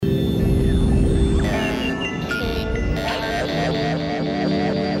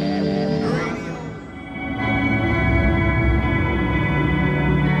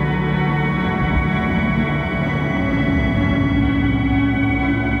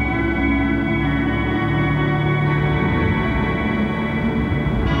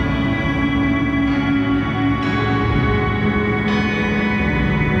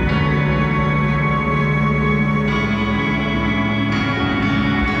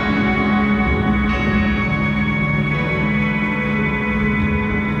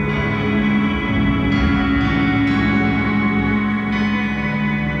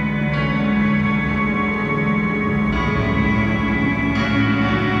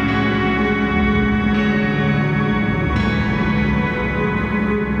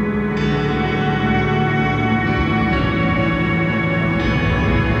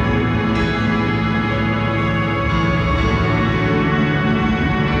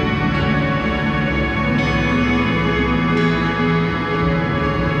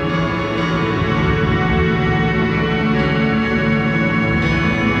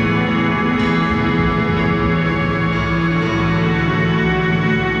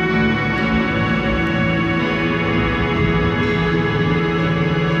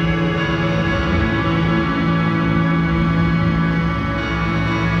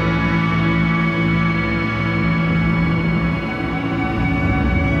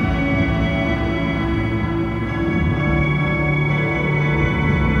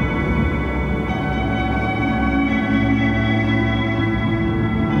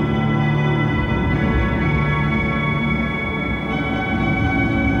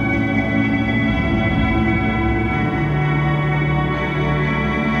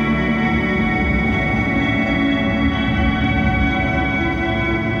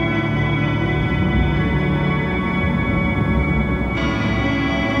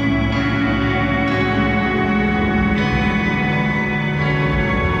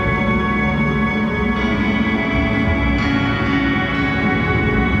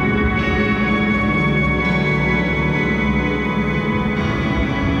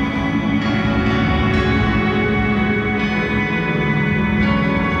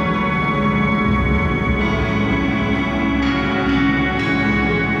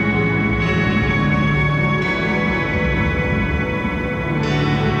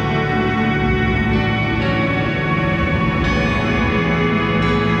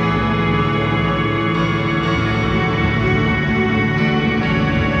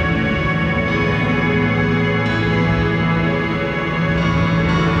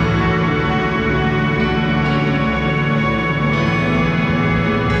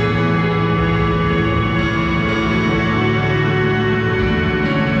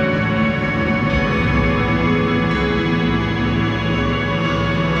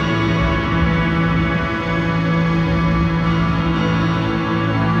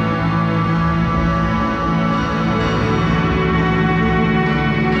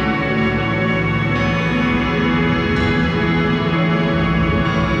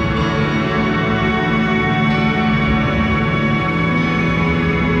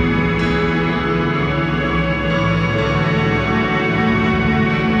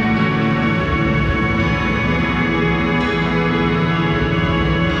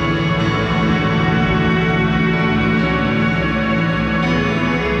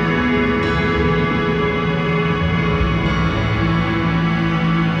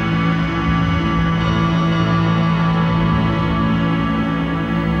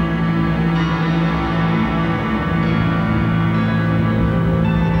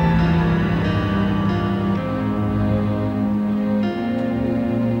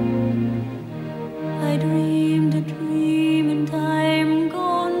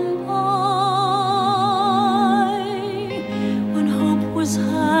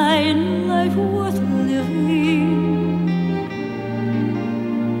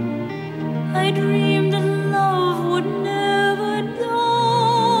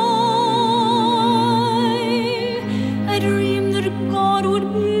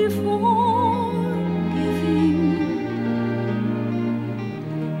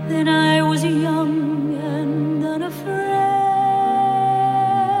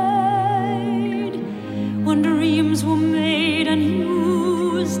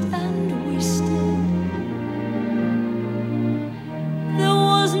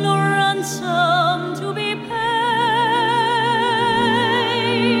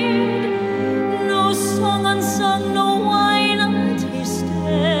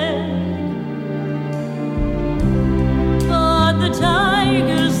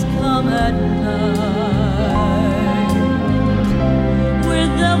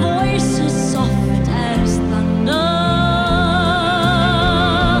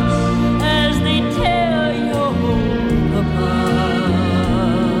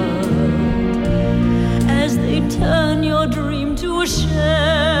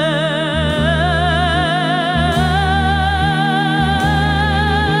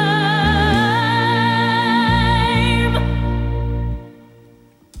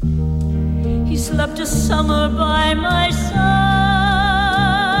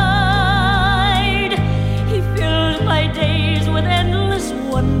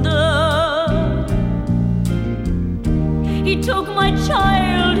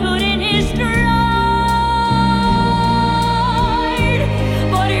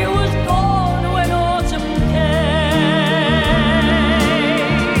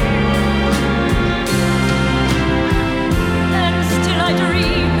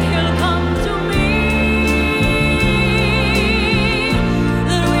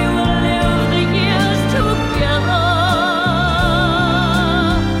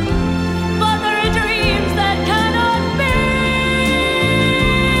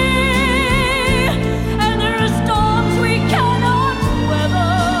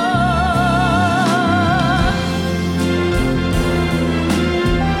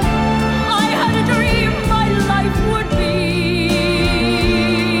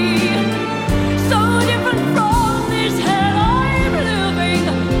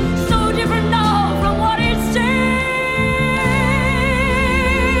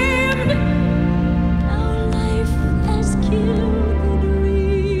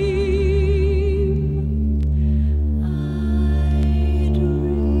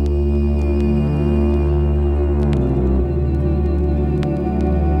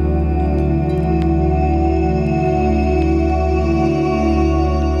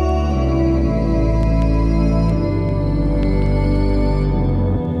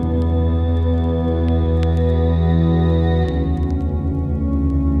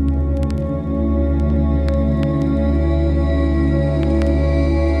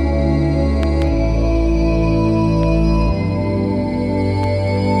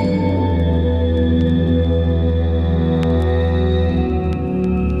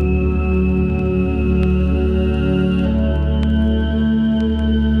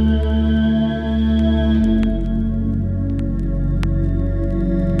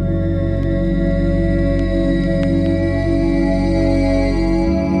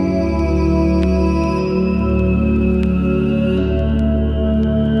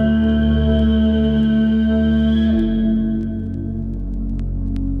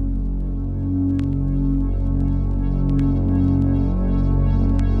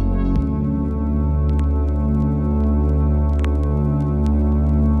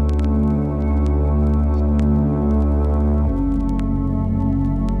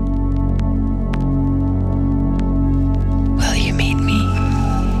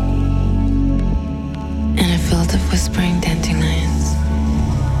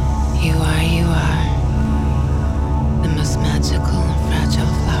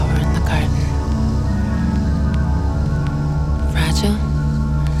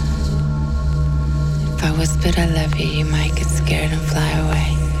that I love you, you might get scared and fly away.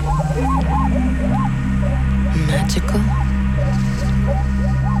 Magical?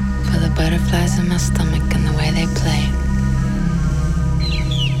 For the butterflies in my stomach and the way they play.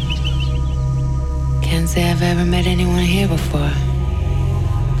 Can't say I've ever met anyone here before,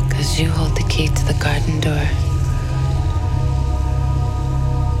 'cause you hold the key to the garden door.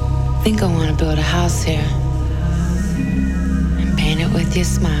 Think I wanna build a house here and paint it with your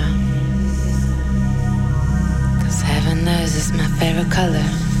smile. 'Cause heaven knows it's my favorite color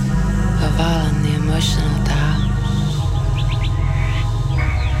of all on the emotional dial.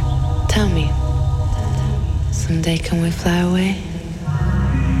 Tell me, someday can we fly away?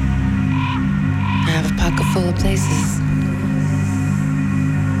 I have a pocket full of places.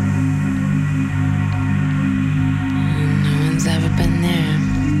 And no one's ever been there.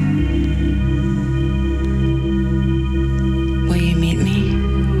 Will you meet me?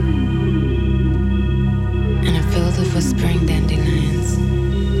 In a field of whispering dandelions.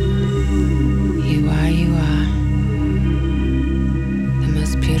 You are the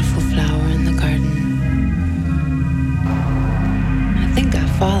most beautiful flower in the garden. I think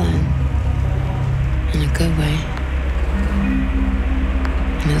I've fallen, in a good way.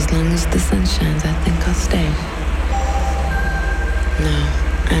 And as long as the sun shines, I think I'll stay. No,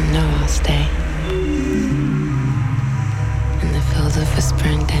 I know I'll stay. In the field of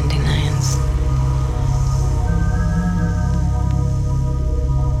whispering dandelions.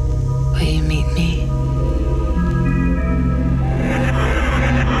 Will you meet me?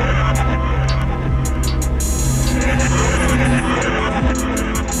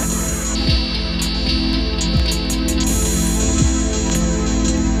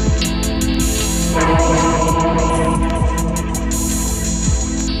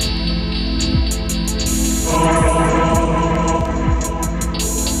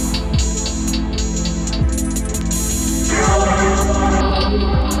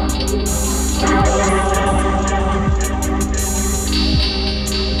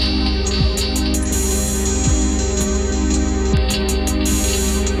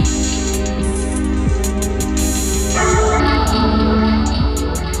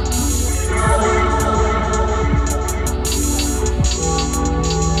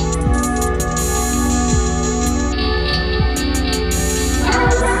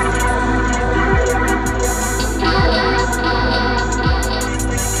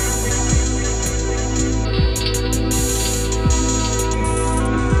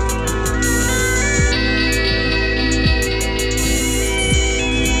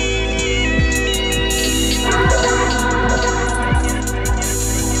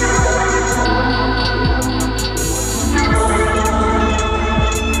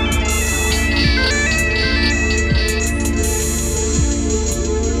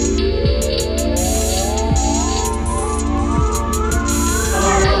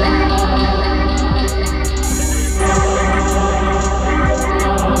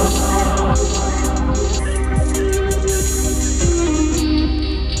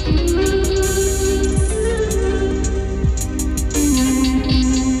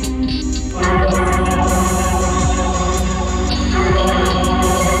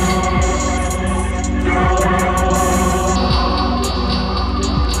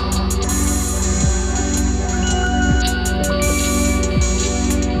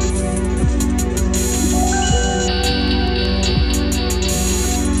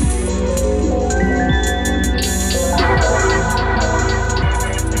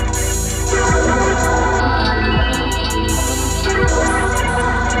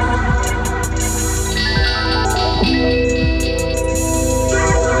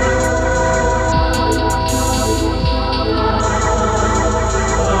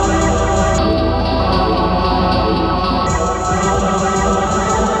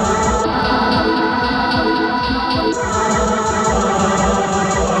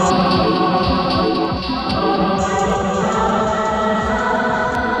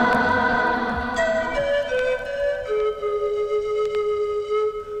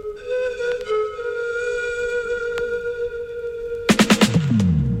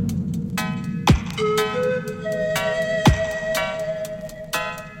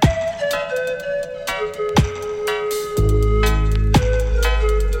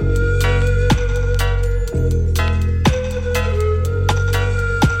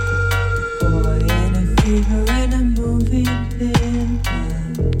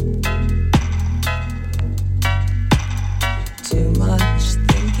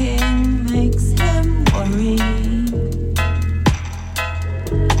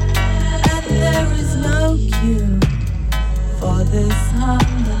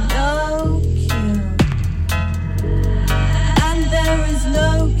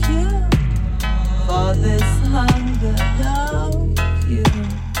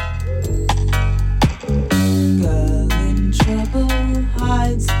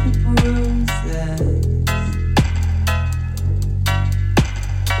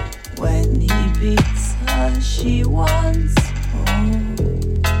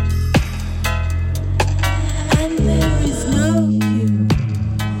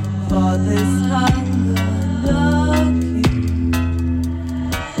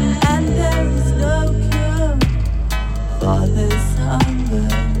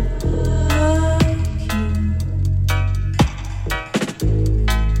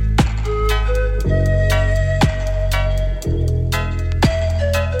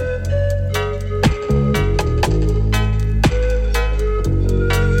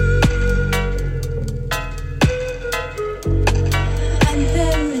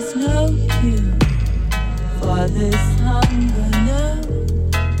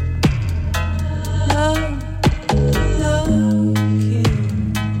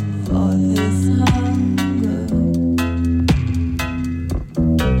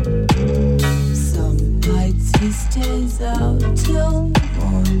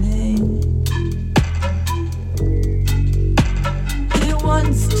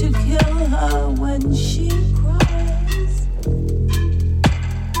 to kill her when she cries.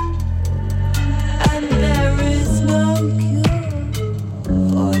 And there is no cure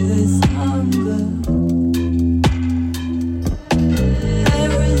for this hunger.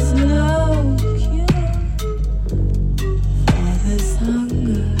 There is no cure for this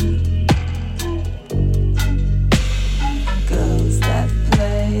hunger. Girls that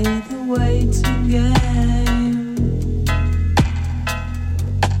play the waiting game,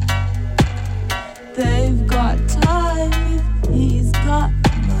 they've got time if he's got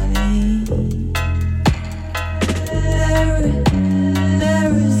money.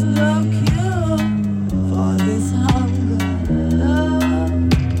 There is no cure for this hunger.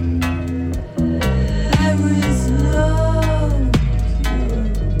 There is no cure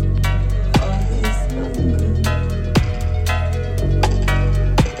for this hunger.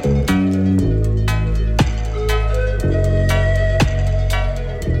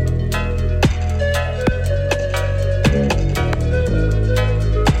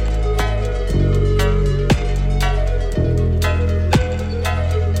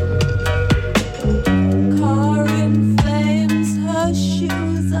 Car in flames, her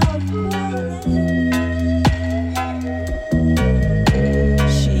shoes are burning.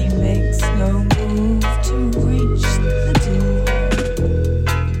 She makes no move to reach the door.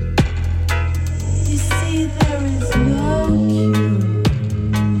 You see, there is no cure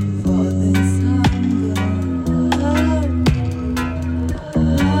for this hunger.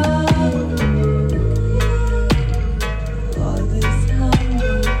 For this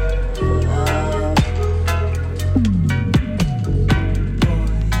hunger. Boy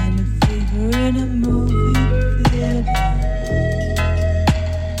in a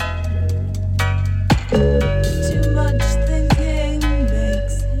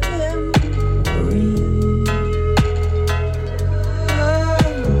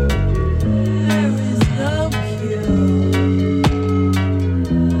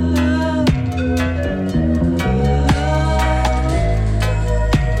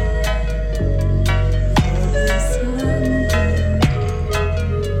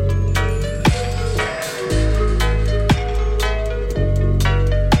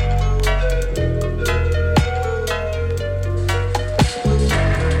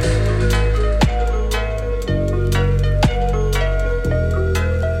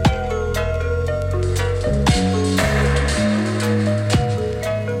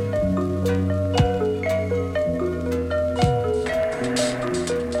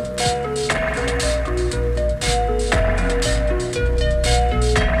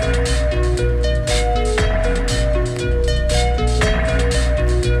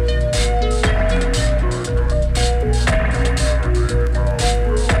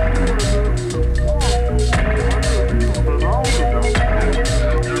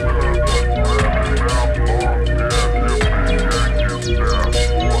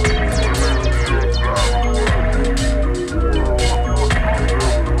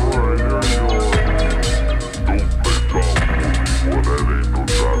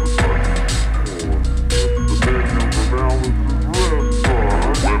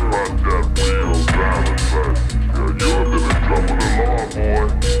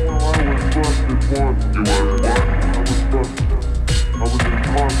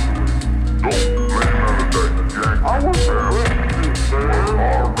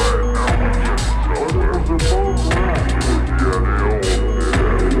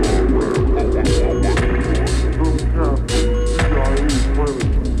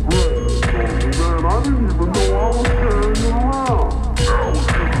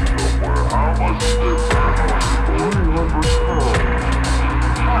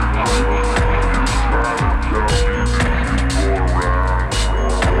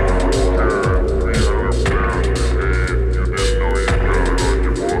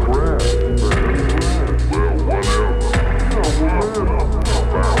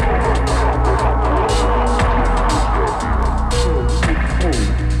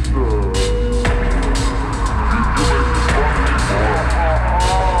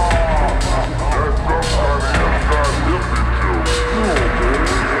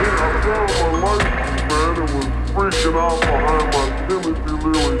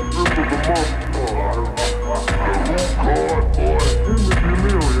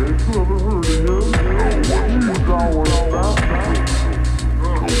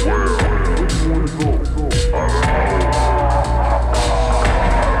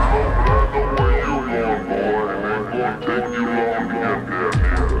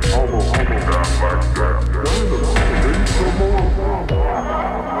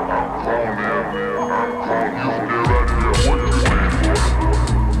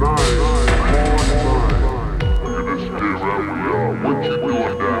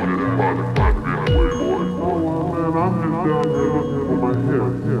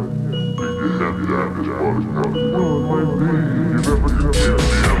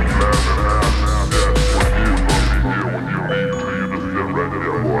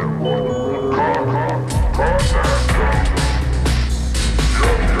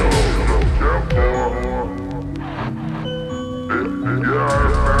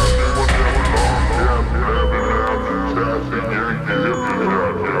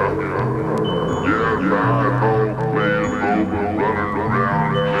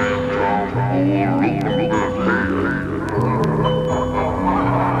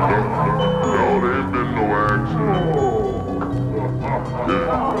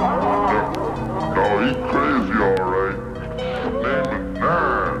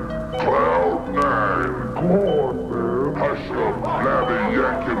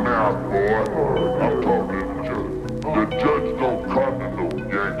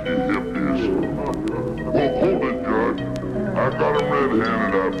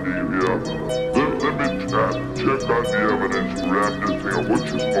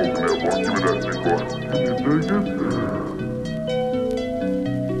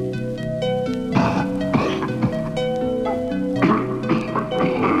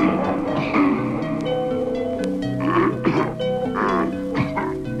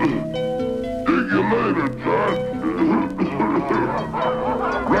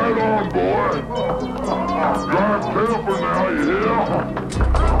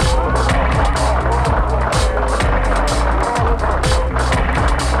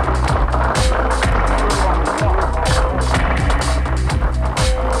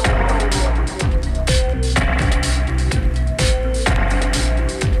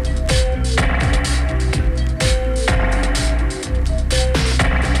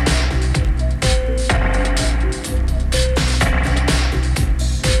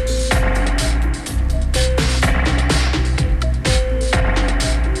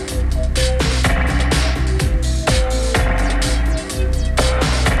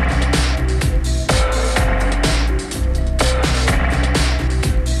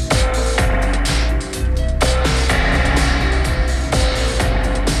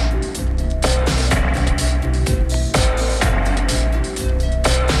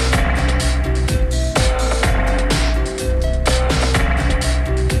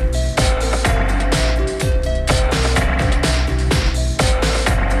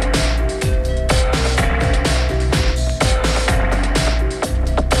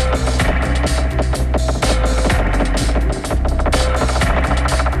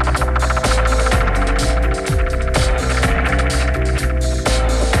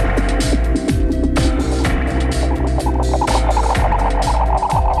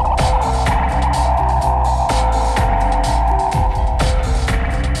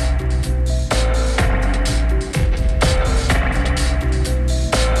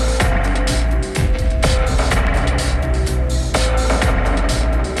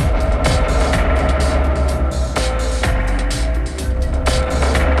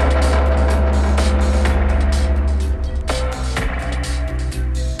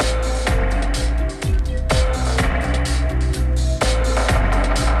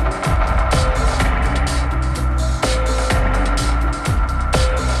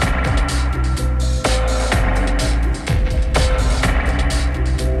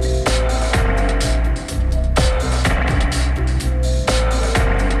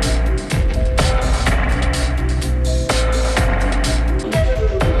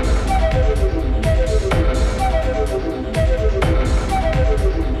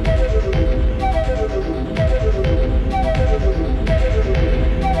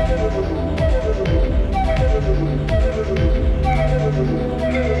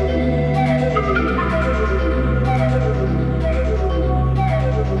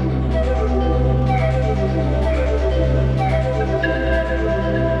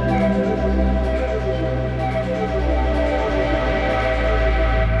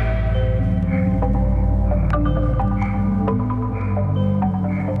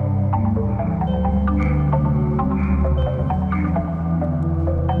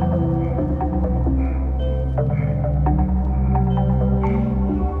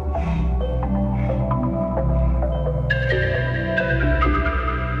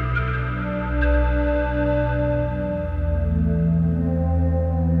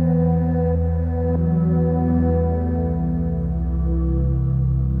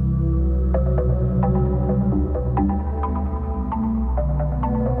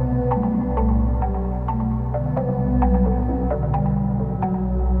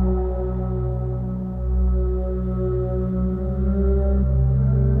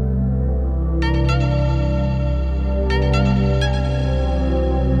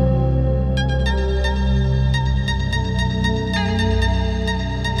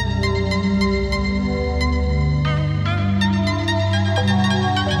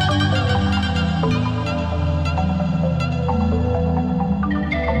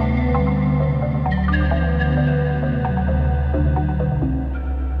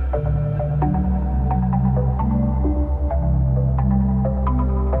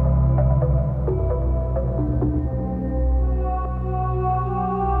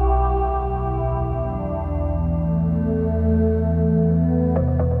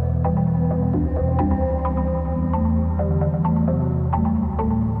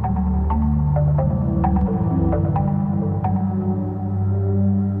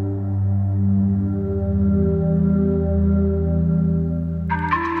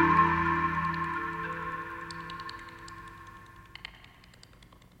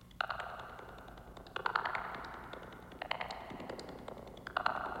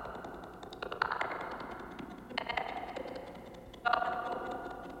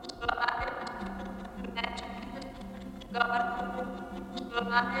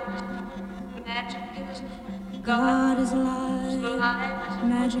God is alive,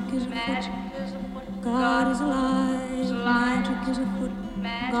 magic is afoot. God is alive, magic is afoot.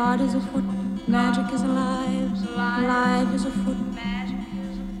 God is afoot, magic is alive, alive is afoot.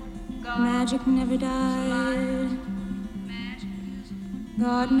 Magic never died,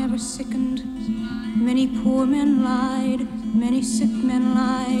 God never sickened. Many poor men lied, many sick men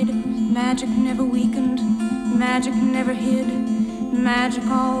lied. Magic never weakened, magic never hid. Magic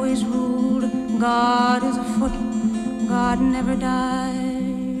always ruled. God is afoot, God never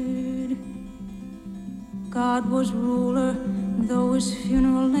died. God was ruler, though his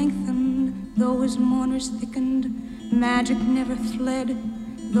funeral lengthened, though his mourners thickened. Magic never fled,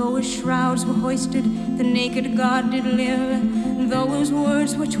 though his shrouds were hoisted, the naked God did live. Though his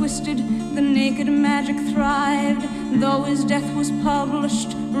words were twisted, the naked magic thrived. Though his death was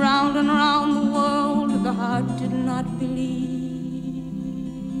published round and round the world, the heart did not believe.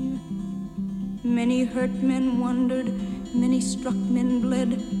 Many hurt men wondered, many struck men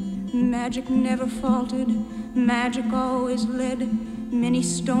bled. Magic never faltered, magic always led. Many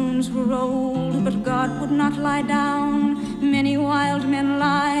stones were rolled, but God would not lie down. Many wild men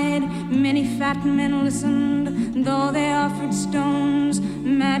lied, many fat men listened. Though they offered stones,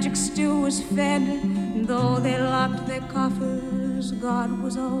 magic still was fed. Though they locked their coffers, God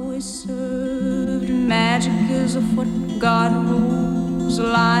was always served. Magic is afoot, God rules.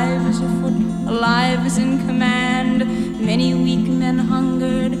 Alive is afoot, alive is in command. Many weak men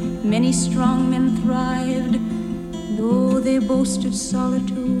hungered, many strong men thrived. Though they boasted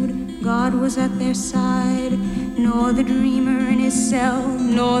solitude, God was at their side. Nor the dreamer in his cell,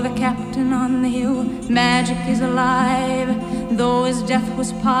 nor the captain on the hill. Magic is alive, though his death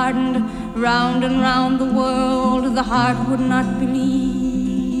was pardoned. Round and round the world, the heart would not believe.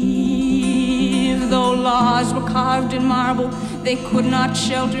 Though laws were carved in marble, they could not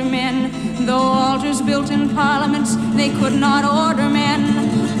shelter men. Though altars built in parliaments, they could not order men.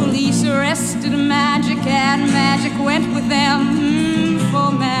 Police arrested magic, and magic went with them.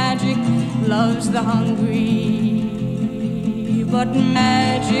 For magic loves the hungry. But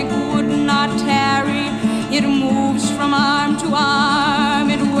magic would not tarry. It moves from arm to arm.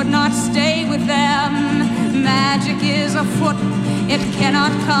 It would not stay with them. Magic is afoot. It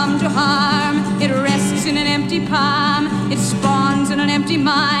cannot come to harm. It rests in an empty palm. It spawns in an empty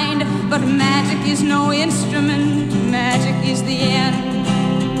mind. But magic is no instrument. Magic is the end.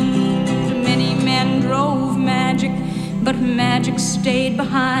 Many men drove magic, but magic stayed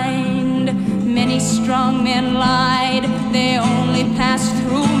behind. Many strong men lied. They only passed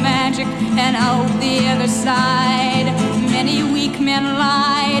through magic and out the other side. Many weak men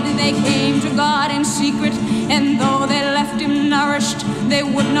lied. They came to God in secret, and though they left him nourished, they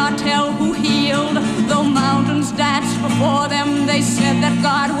would not tell who healed. Though mountains danced before them, they said that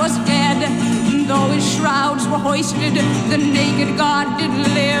God was dead. Though his shrouds were hoisted, the naked God did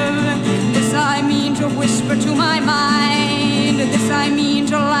live. This I mean to whisper to my mind. This I mean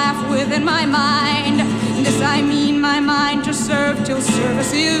to laugh with in my mind. This I mean my mind to serve till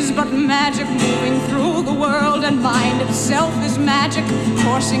service is but magic moving through the world, and mind itself is magic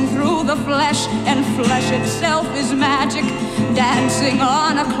coursing through the flesh, and flesh itself is magic dancing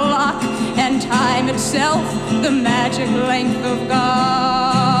on a clock, and time itself the magic length of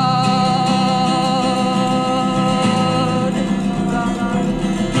God.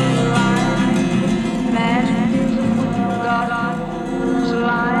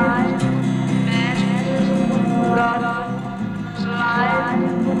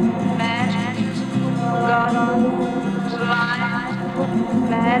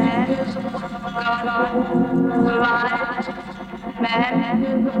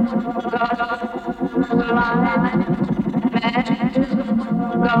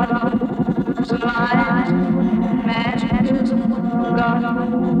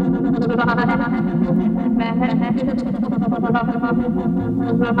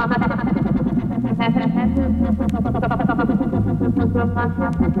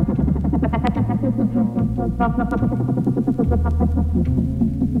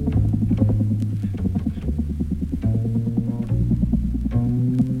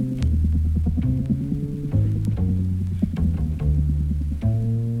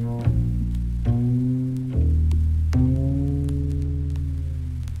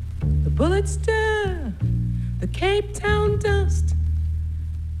 Bullets stir the Cape Town dust.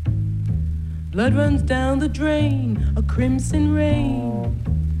 Blood runs down the drain, a crimson rain.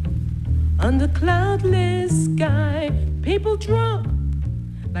 Under cloudless sky, people drop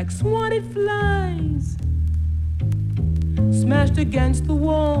like swatted flies. Smashed against the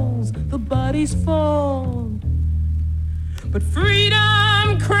walls, the bodies fall. but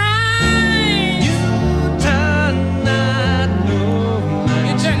freedom cries. You turn that movement,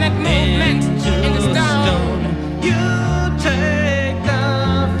 You turn that movement into stone. You take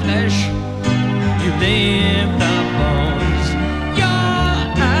the flesh, you leave the bones. Your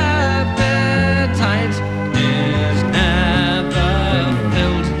appetite is never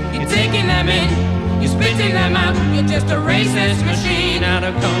filled. You're taking them in, you're spitting them out. You're just a racist machine. Out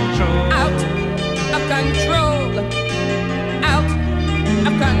of control. Out of control. Out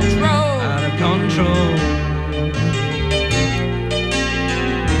of control. Out of control.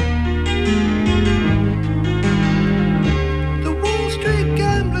 The Wall Street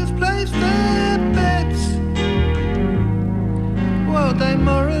gamblers place their bets. While they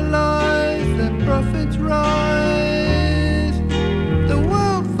moralize, their profits rise. The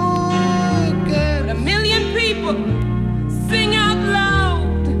world forgets. A million people sing out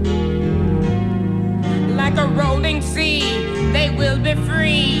loud. Like a rolling sea, they will be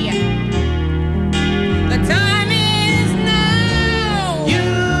free. The time is now.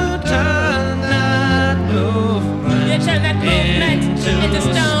 You turn that movement. You turn that movement into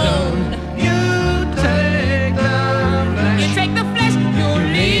stone. You take the flesh. You take the flesh, you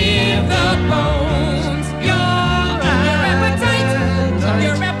leave the bones. Your appetite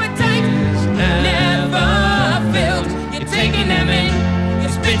is never filled. You're taking them in,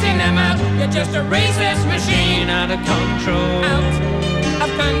 you're spitting them out. You're just a racist machine. Out of control. Out of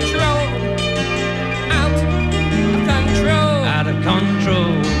control. Out of control. Out of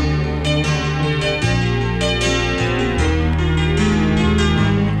control.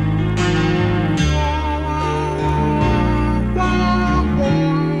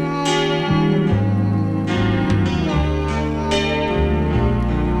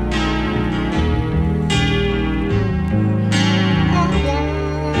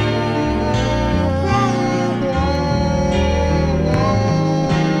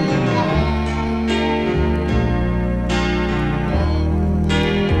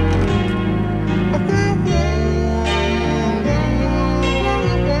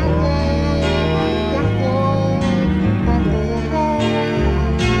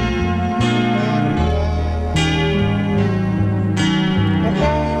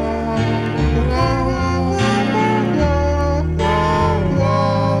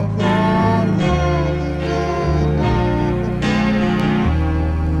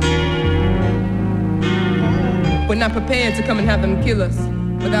 We're not prepared to come and have them kill us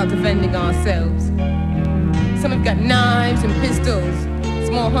without defending ourselves. Some have got knives and pistols,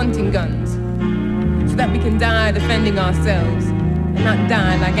 small hunting guns, so that we can die defending ourselves and not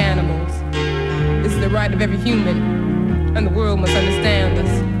die like animals. This is the right of every human, and the world must understand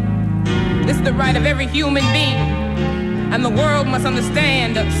us. This is the right of every human being, and the world must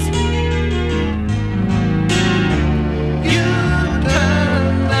understand us. You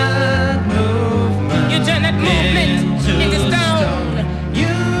turn that movement. You turn that movement into stone. You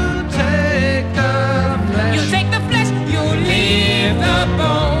take the flesh. You take the flesh, you leave the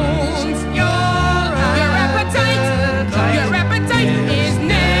bones. Your appetite is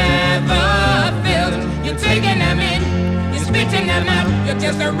never filled. You're taking them in, you're spitting them out. You're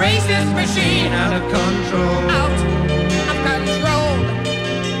just a racist machine. Out of control. Out of control.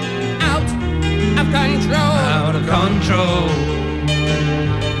 Out of control. Out of control.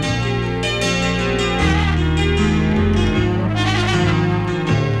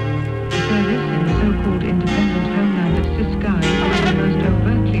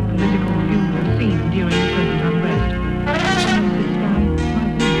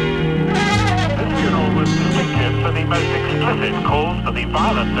 Calls for the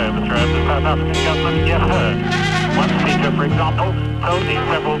violent overthrow of the South African government yet heard. One speaker, for example, told the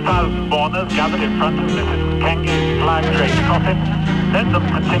several thousand mourners gathered in front of Mrs. Kenge's flag-draped coffin, let them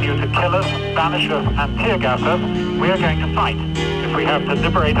continue to kill us, banish us, and tear gas us. We are going to fight. If we have to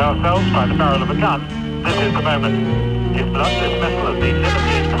liberate ourselves by the barrel of a gun, this is the moment. His blunt dismissal of the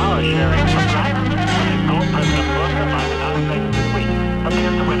liberty and power sharing from black, which is called President Moor by the now later this week,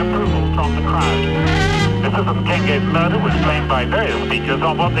 appears to win approval from the crowd. Mrs. Mkenge's murder was blamed by various speakers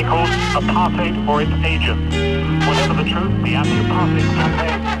on what they called apartheid or its agents. Whatever the truth, the anti-apartheid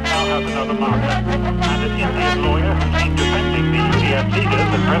campaign now has another marker. And an Indian lawyer who's been defending the UDF leaders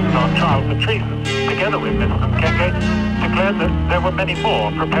and present on trial for treason, together with Mrs. Mkenge, declared that there were many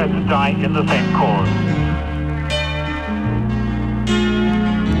more prepared to die in the same cause.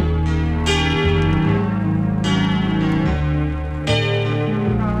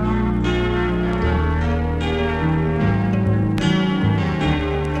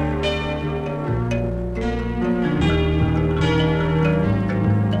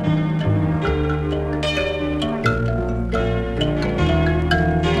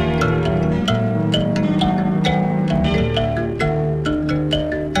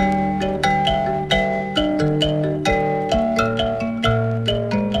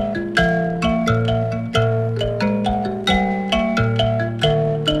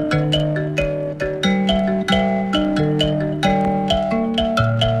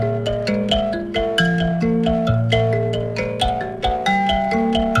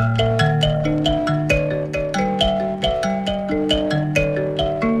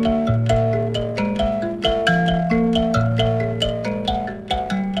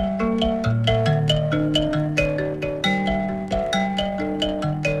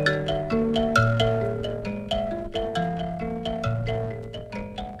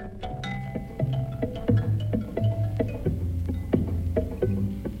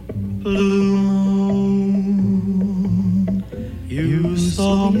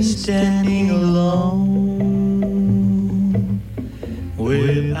 me standing alone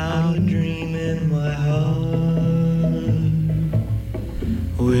without a dream in my heart,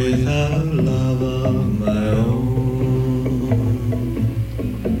 without love of my own.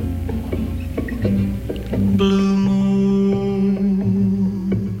 Blue moon,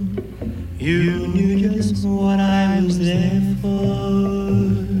 you knew just what I was there for.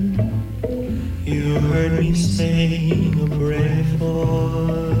 You heard me saying a prayer for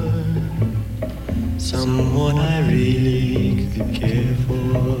someone I really could care for.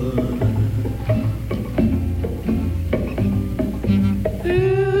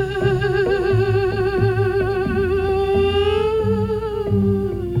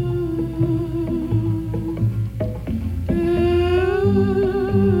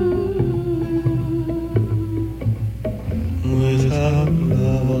 Without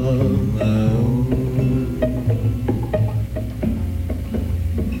love of my own.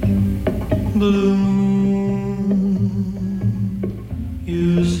 Blue moon,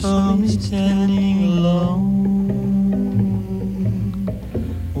 you saw me standing alone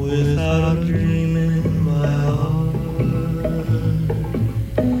without a dream in my heart,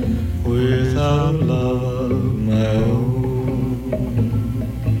 without love of my own.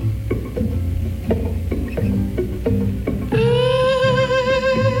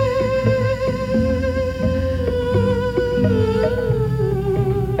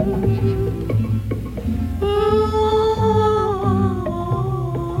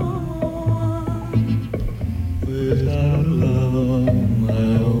 Without love of my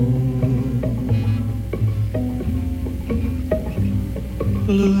own.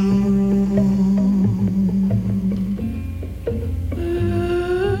 Blue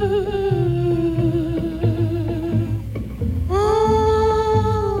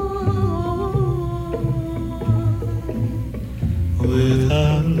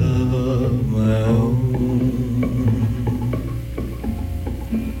without love of my own.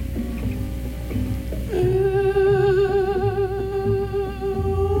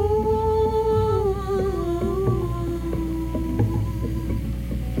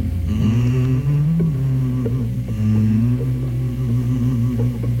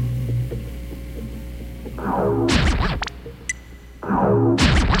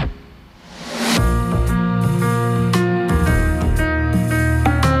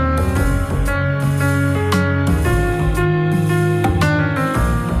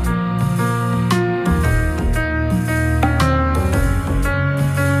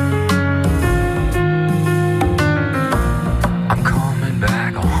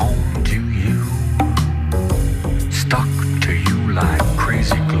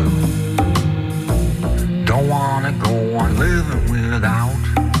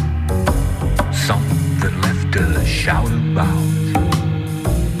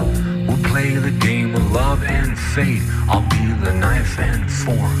 Fate, I'll be the knife and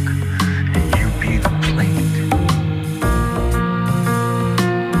fork, and you be the plate.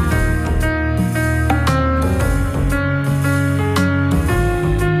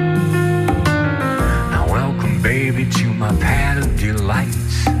 Now welcome, baby, to my pad of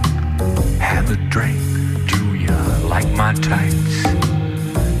delights. Have a drink, do ya like my tights?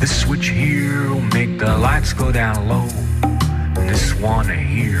 This switch here will make the lights go down low, and this one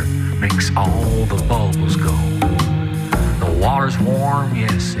here makes all the bubbles go. The water's warm,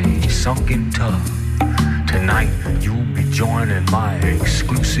 yes, a sunken tub. Tonight you'll be joining my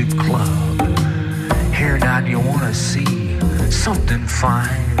exclusive club. Here now, do you wanna see something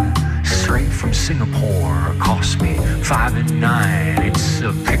fine? Straight from Singapore, cost me $5 and $9. It's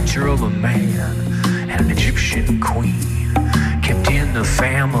a picture of a man and an Egyptian queen, kept in the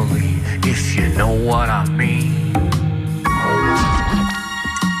family, if you know what I mean.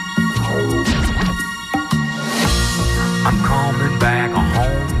 I'm coming back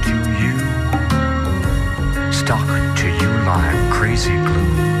home to you, stuck to you like crazy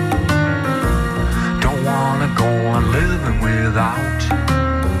glue. Don't wanna go on living without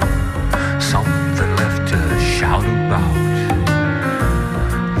something left to shout about.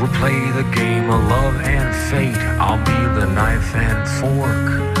 We'll play the game of love and fate. I'll be the knife and fork,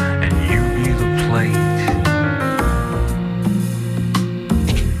 and you be the plate.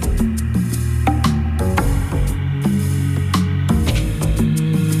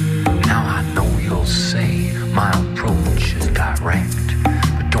 My approach is direct,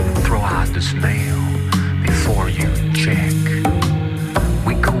 but don't throw out this mail before you check.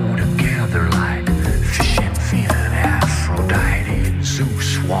 We go together like fish and fin, Aphrodite and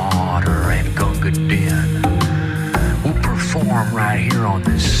Zeus, water and Gunga Din. We'll perform right here on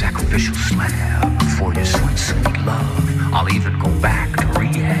this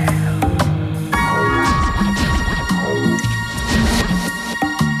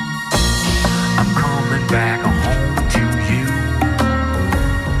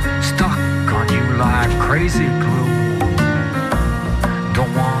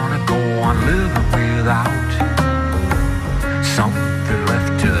without something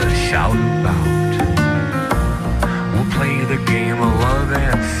left to shout about. We'll play the game of love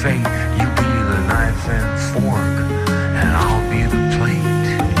and fate. You be the knife and fork, and I'll be the plate.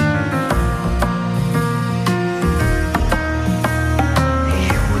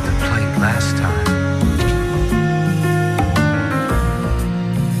 You were the plate last time.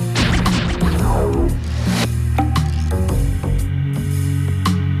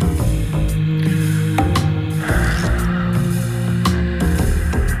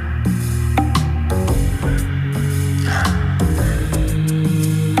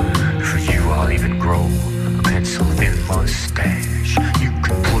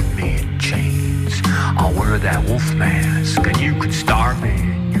 That wolf mask, and you can starve me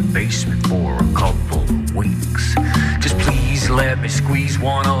in your basement for a couple of weeks. Just please let me squeeze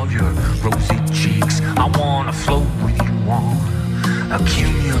one of your rosy cheeks. I wanna float with you on a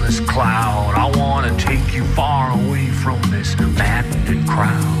cumulus cloud. I wanna take you far away from this maddening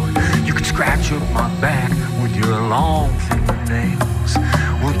crowd. You can scratch up my back with your long fingernails.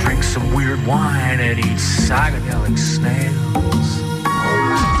 We'll drink some weird wine and eat psychedelic snails.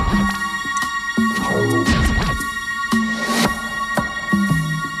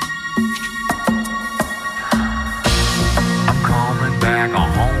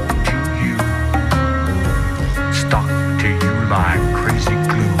 Like crazy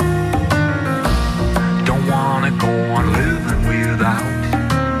glue. Don't wanna go on living without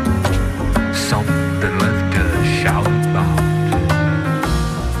something left to shout about.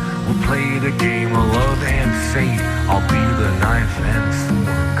 We'll play the game of love and fate. I'll be the knife and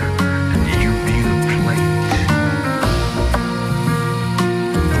fork, and you be the plate.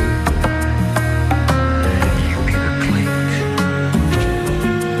 You be the plate.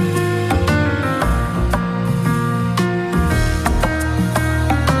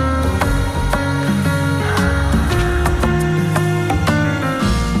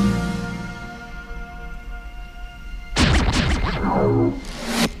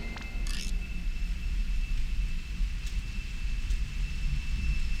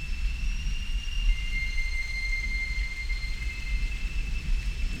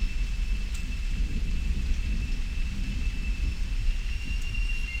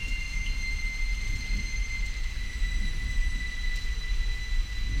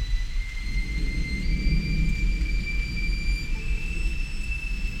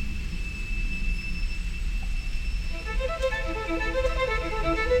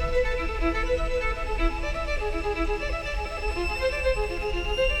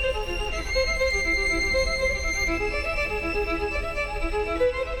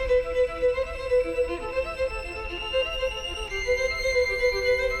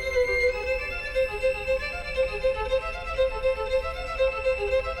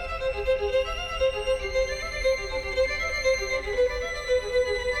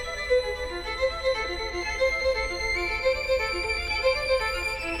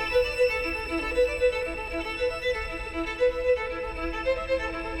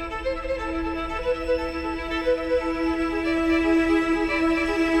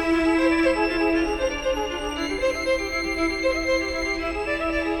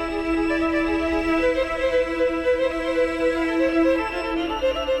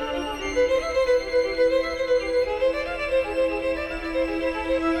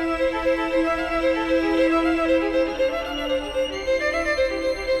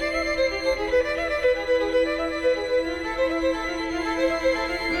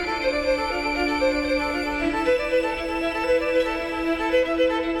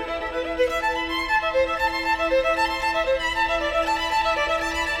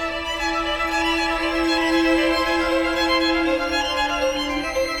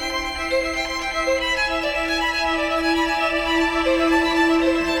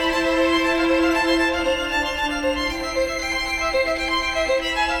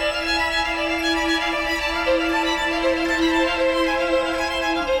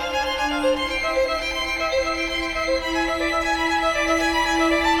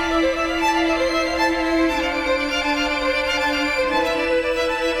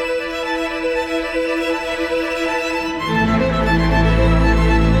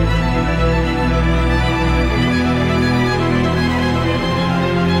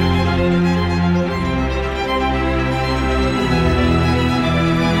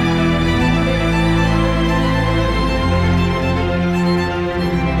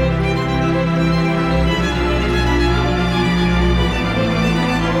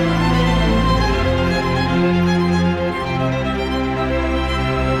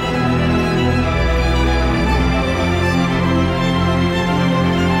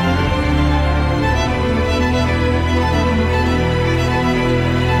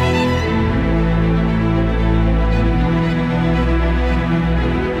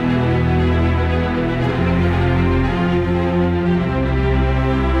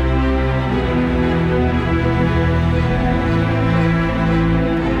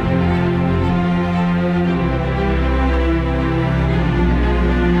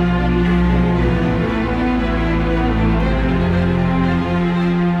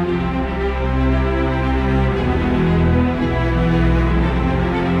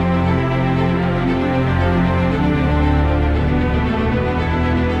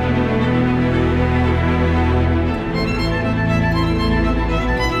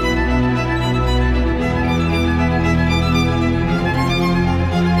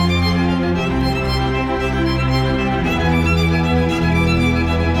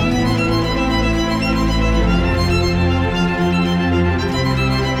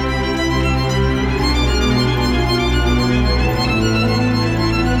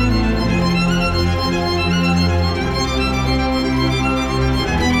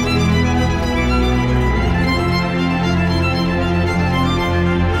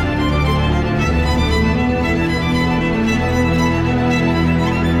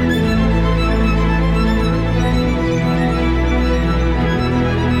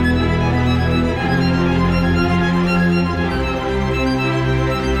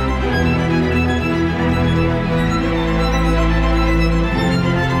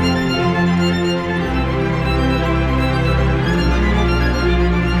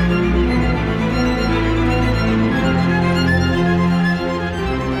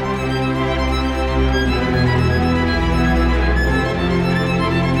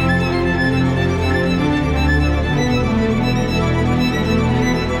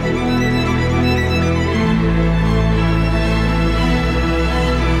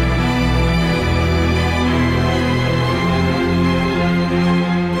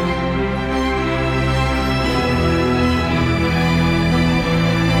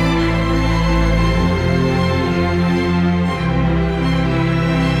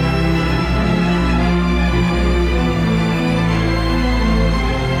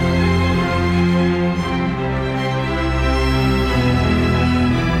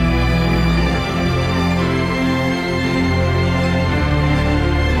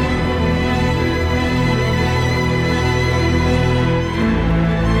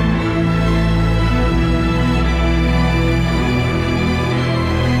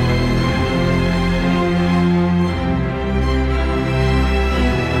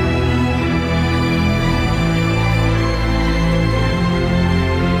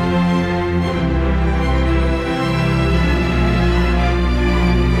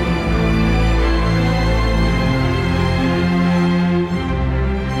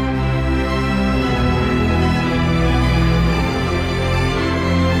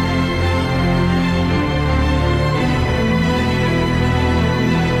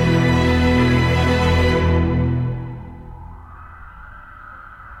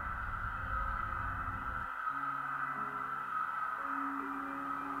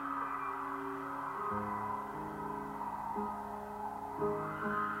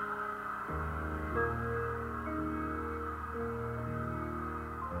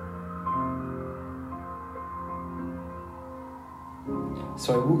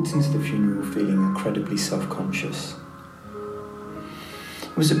 So I walked into the funeral feeling incredibly self-conscious.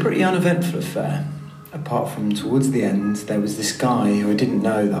 It was a pretty uneventful affair. Apart from towards the end, there was this guy who I didn't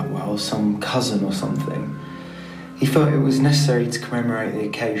know that well, some cousin or something. He felt it was necessary to commemorate the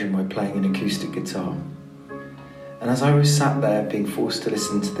occasion by playing an acoustic guitar. And as I was sat there being forced to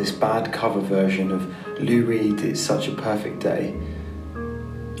listen to this bad cover version of Lou Reed, It's Such a Perfect Day,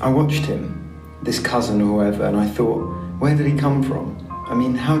 I watched him, this cousin or whoever, and I thought, where did he come from? I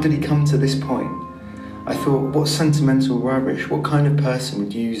mean, how did he come to this point? I thought, what sentimental rubbish, what kind of person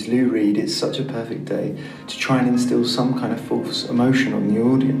would use Lou Reed, It's Such a Perfect Day, to try and instill some kind of false emotion on the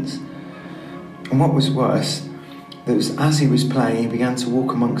audience? And what was worse, that was as he was playing, he began to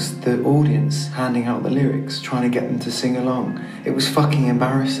walk amongst the audience, handing out the lyrics, trying to get them to sing along. It was fucking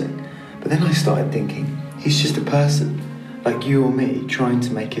embarrassing. But then I started thinking, he's just a person, like you or me, trying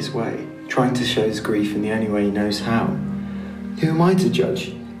to make his way, trying to show his grief in the only way he knows how. Who am I to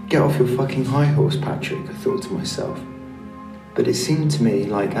judge? Get off your fucking high horse, Patrick, I thought to myself. But it seemed to me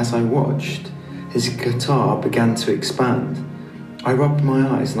like as I watched, his guitar began to expand. I rubbed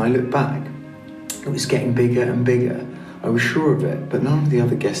my eyes and I looked back. It was getting bigger and bigger. I was sure of it, but none of the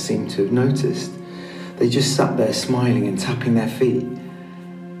other guests seemed to have noticed. They just sat there smiling and tapping their feet.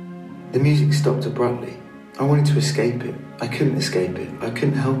 The music stopped abruptly. I wanted to escape it. I couldn't escape it. I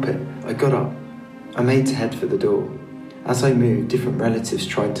couldn't help it. I got up. I made to head for the door. As I moved, different relatives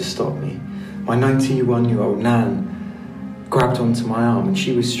tried to stop me. My 91-year-old Nan grabbed onto my arm, and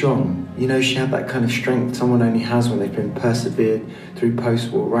she was strong. You know, she had that kind of strength someone only has when they've been persevered through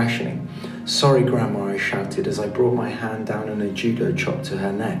post-war rationing. Sorry, Grandma, I shouted as I brought my hand down on a judo chop to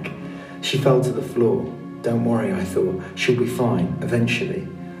her neck. She fell to the floor. Don't worry, I thought. She'll be fine, eventually.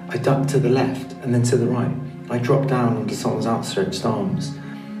 I ducked to the left and then to the right. I dropped down onto someone's outstretched arms.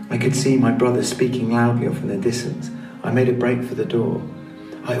 I could see my brother speaking loudly off in the distance. I made a break for the door.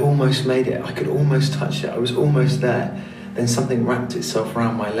 I almost made it. I could almost touch it. I was almost there. Then something wrapped itself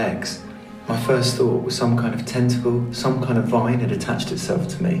around my legs. My first thought was some kind of tentacle, some kind of vine had attached itself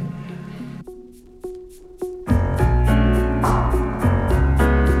to me.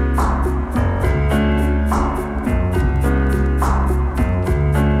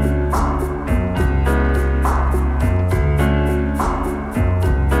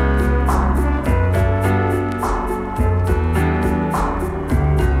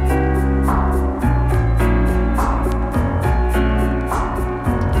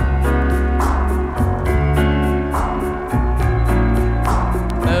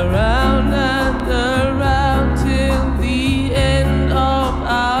 Around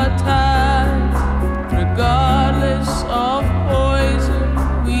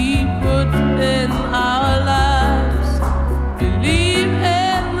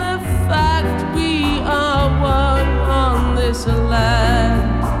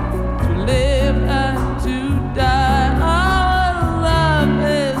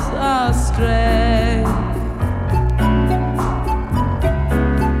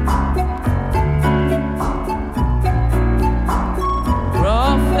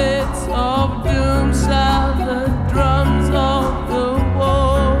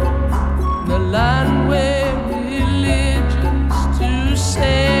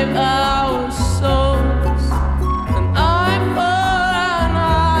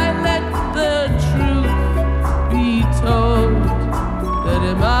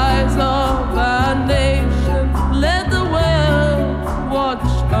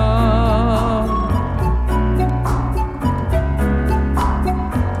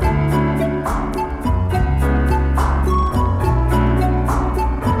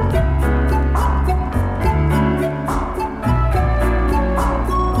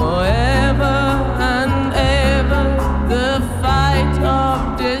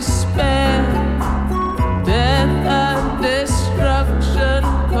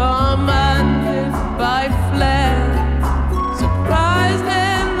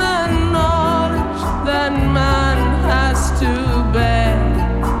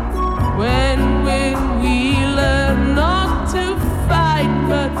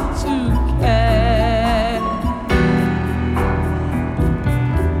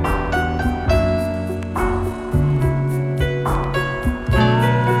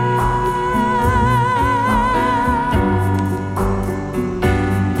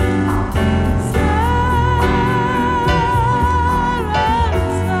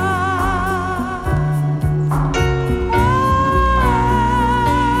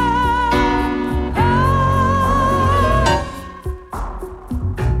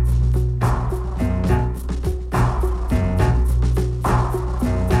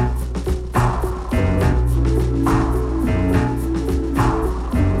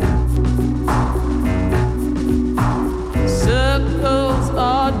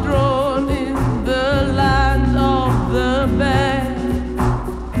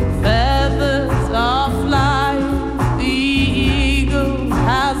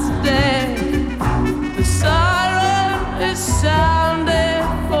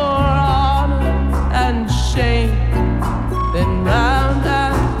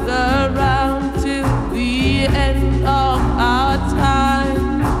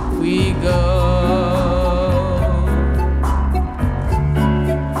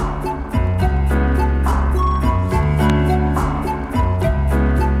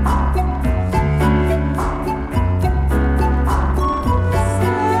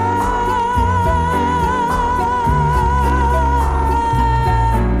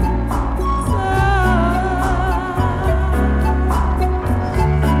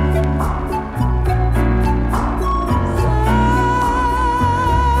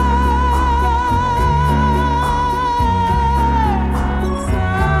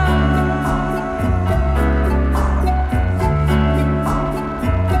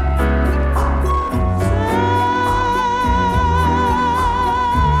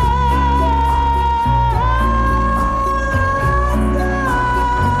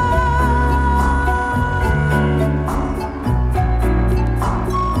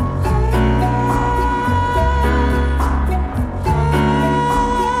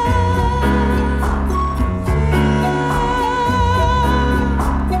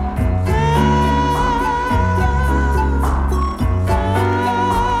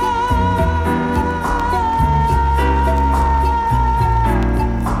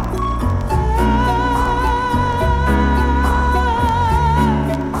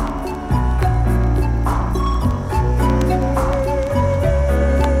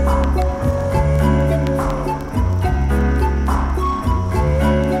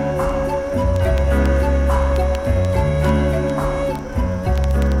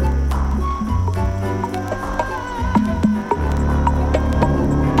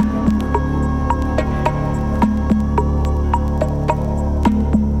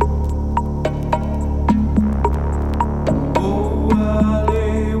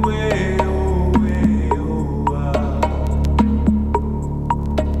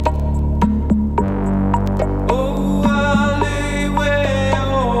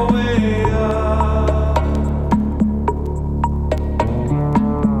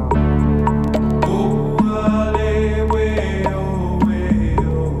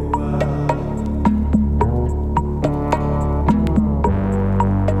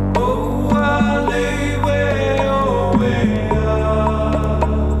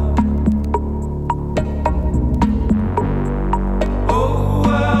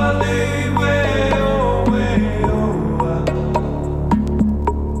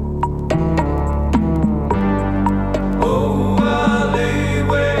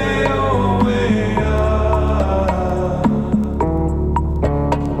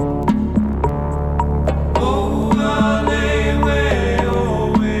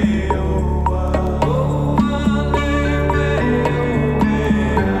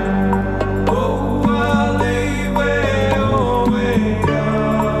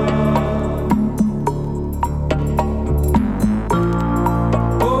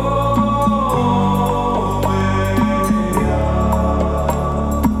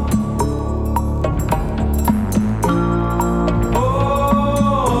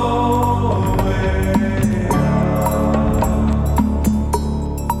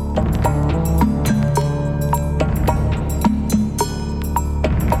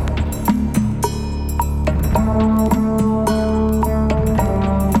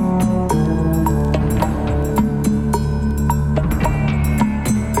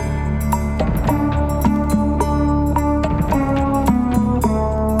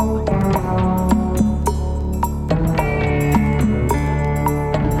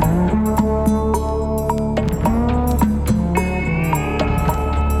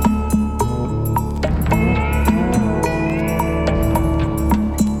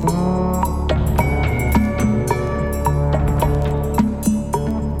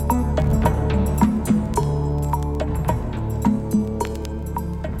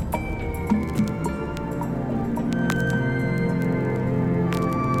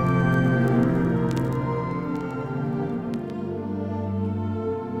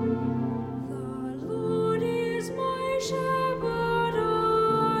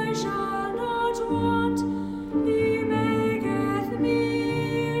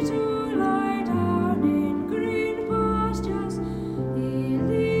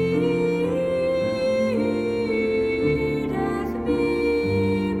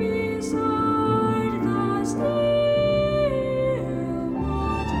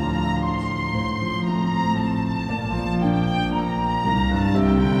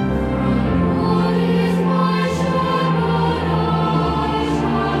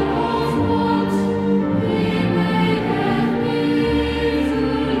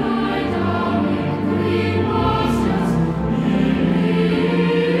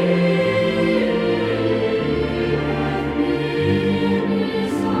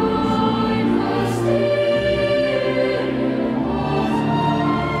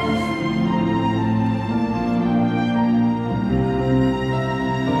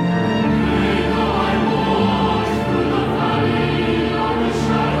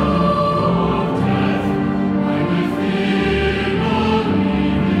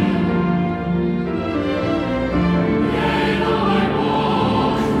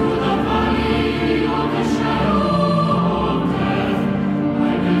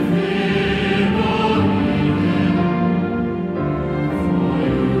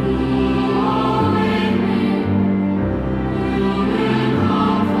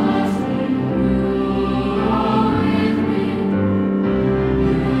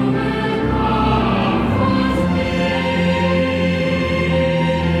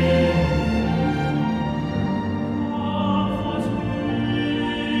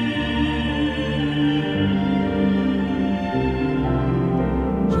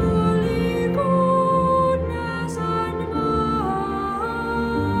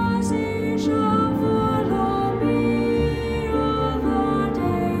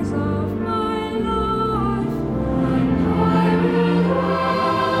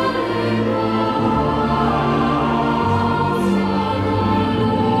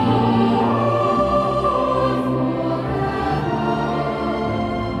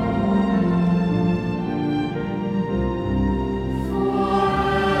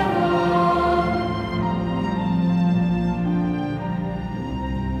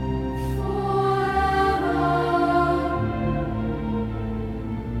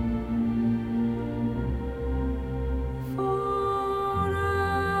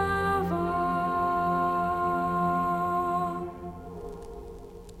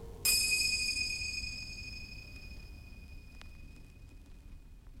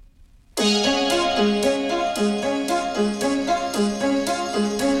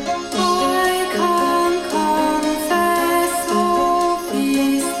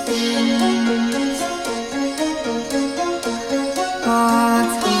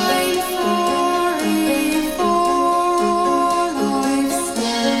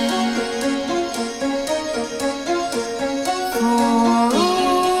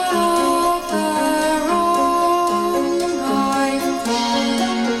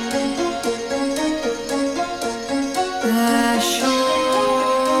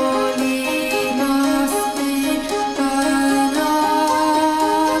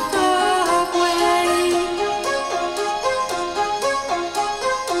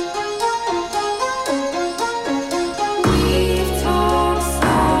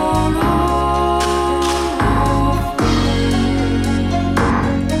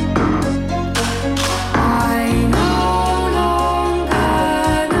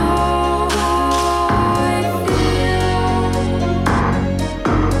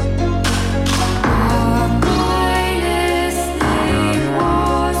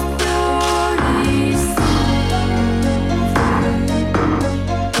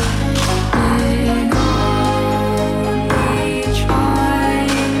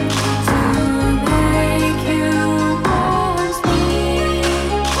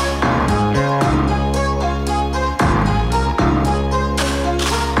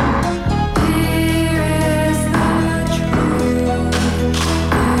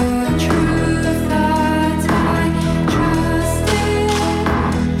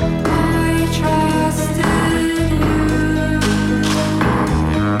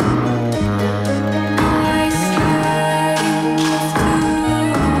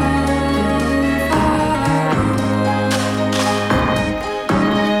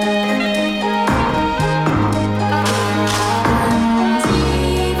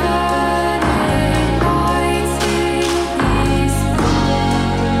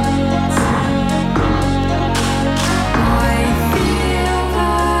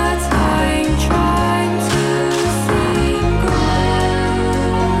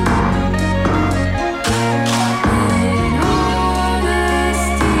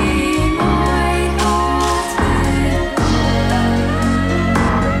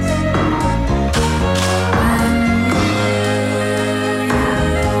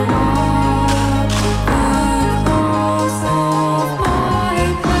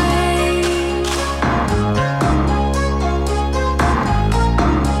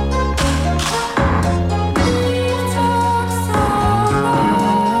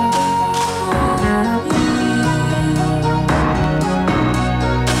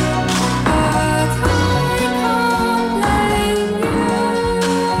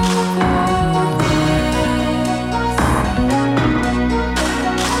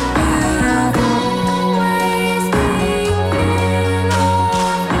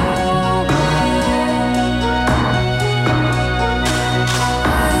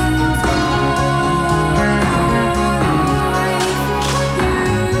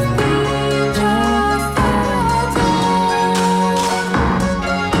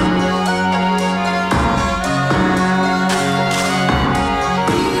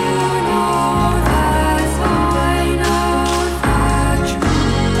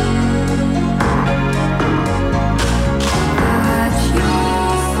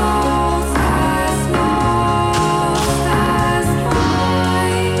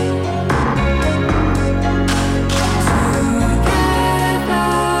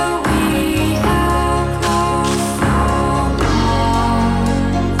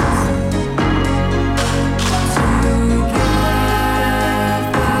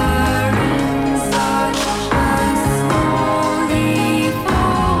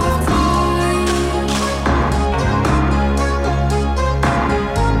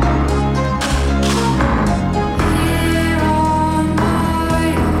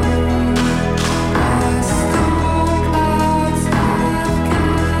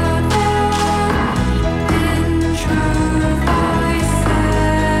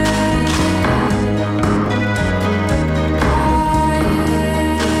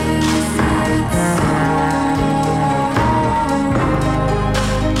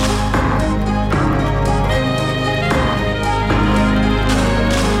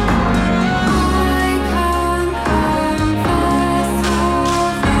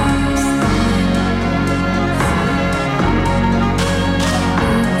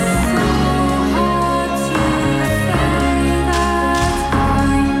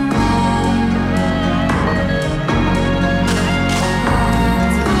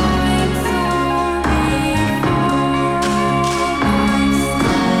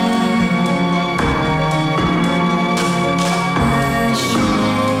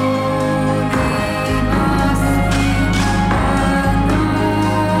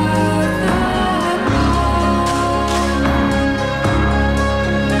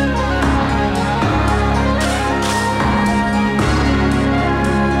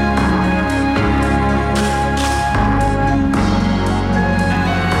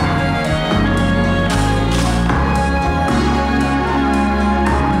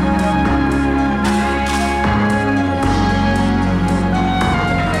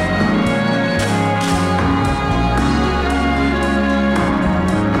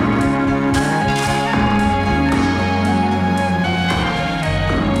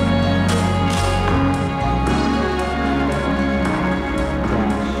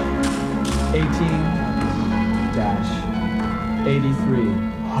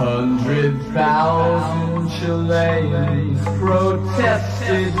 100,000 Chileans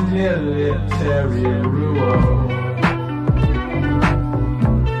protested military rule.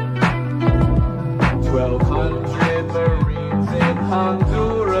 1,200 Marines in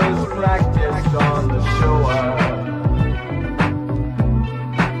Honduras practiced on the shore.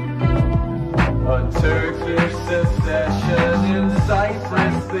 A Turkish secession in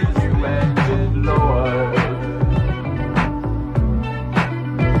Cyprus, the UN deplored.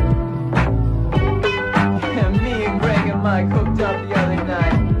 Mike hooked up the other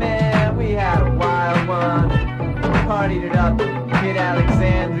night. Man, we had a wild one. Partied it up in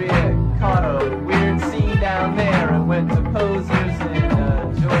Alexandria. Caught a weird scene down there and went to Posers in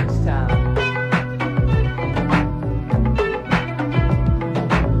Georgetown.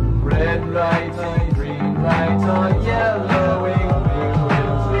 Red light on green light on yellowing blue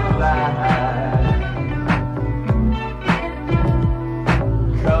into black.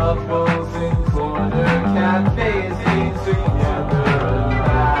 Couples in corner cafes together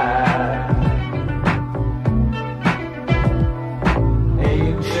alive.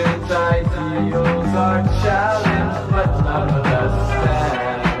 Ancient ideals are challenged, but none of us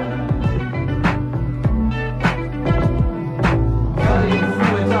stand. Cutting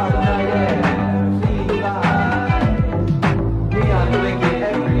through a dark night air, fleeing by. Neon blinking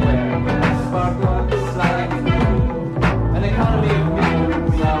everywhere, sparkle like an economy of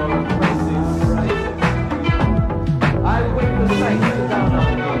millions, our places rising. I wait the sights to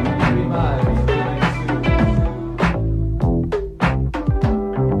down on me, remind me.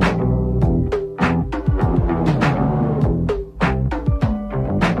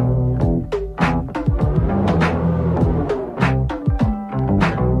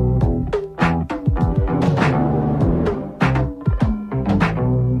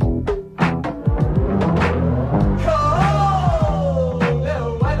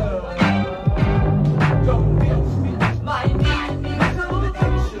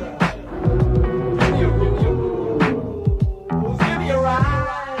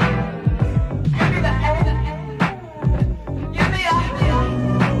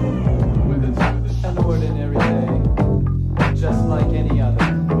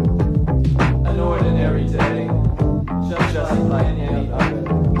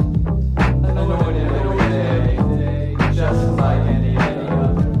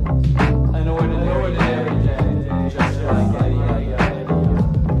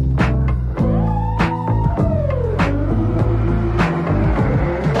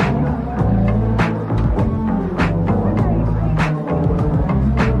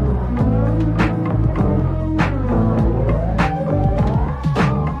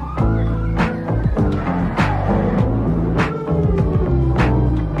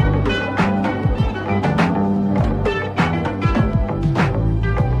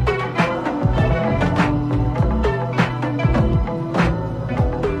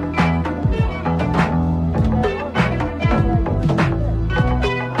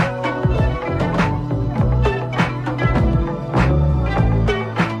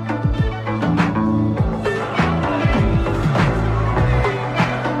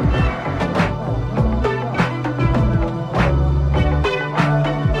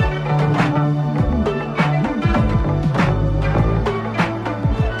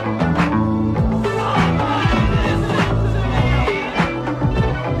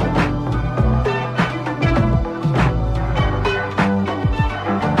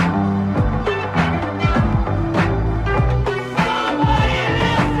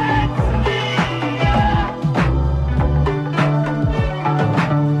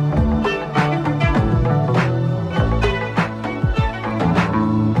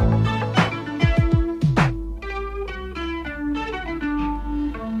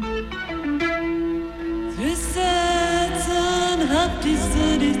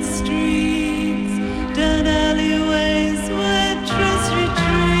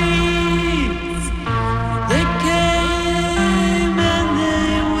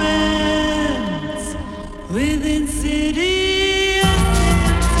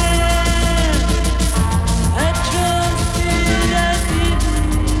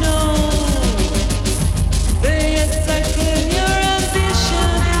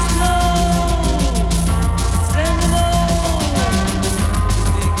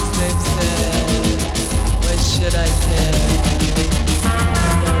 They've said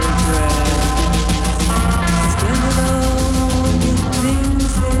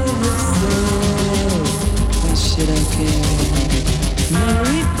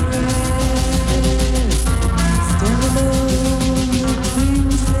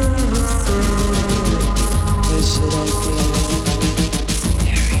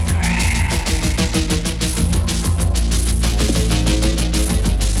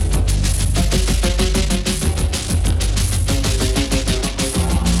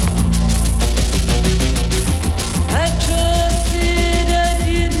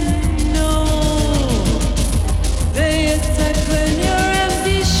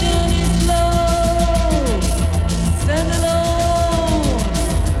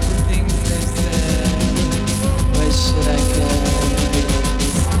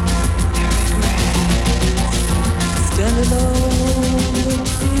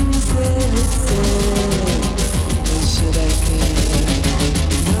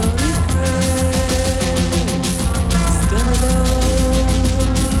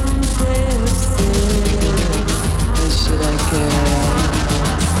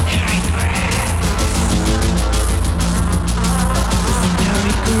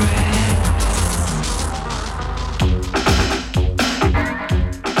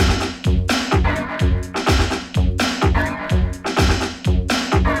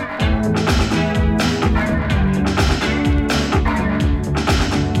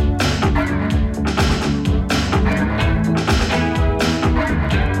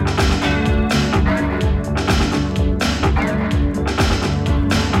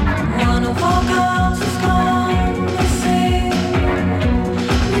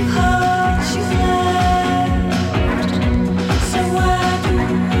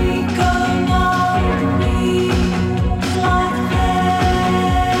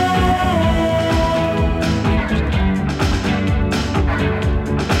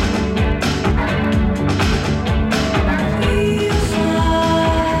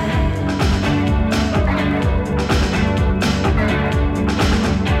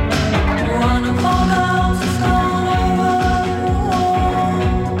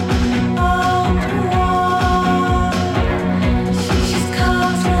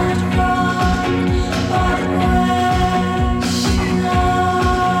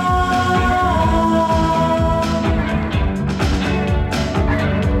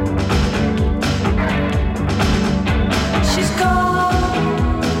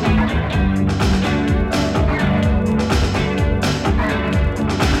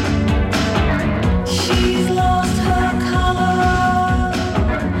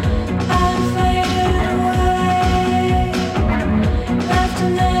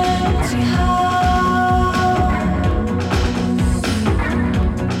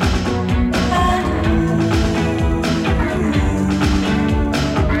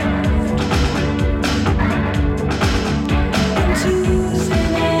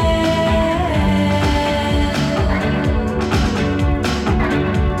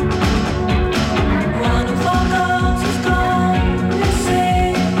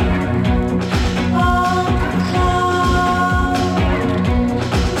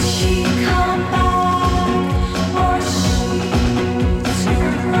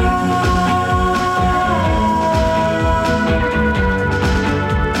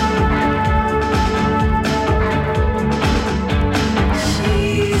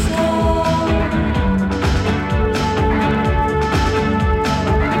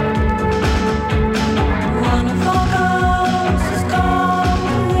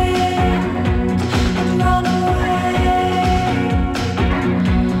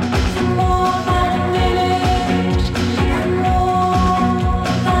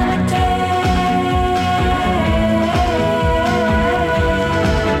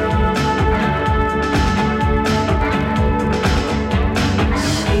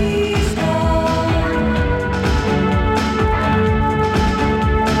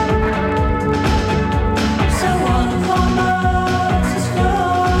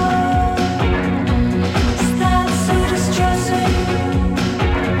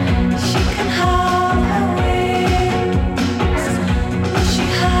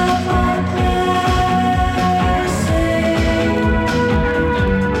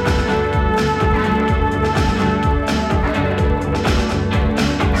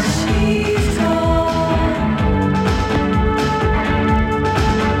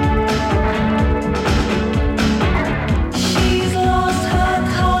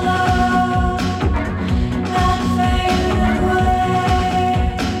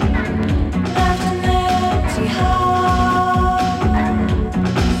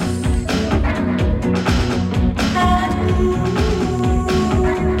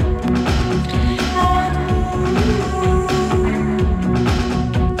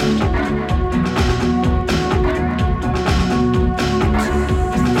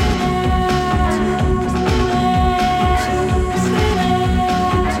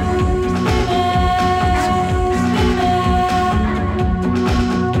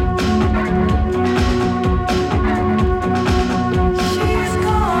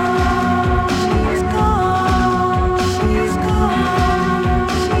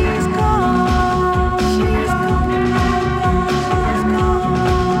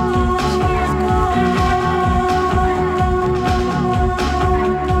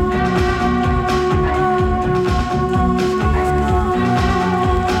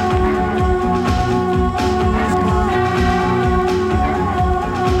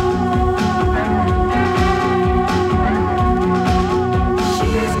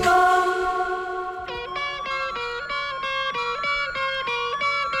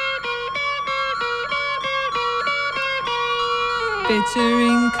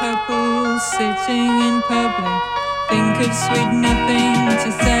Glittering couples sitting in public, think of sweet nothing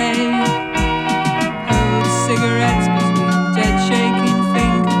to say. Hold cigarettes between dead shaking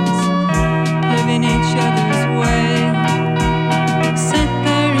fingers, live in each other's way. Sit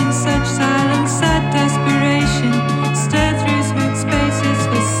there in such silence, sad desperation, stir through smooth spaces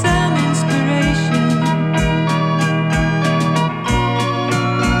for some inspiration.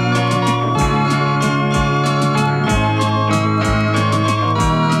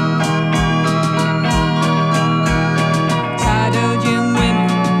 Tired old young women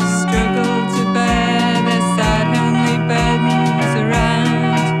struggle to bear their sad homely burdens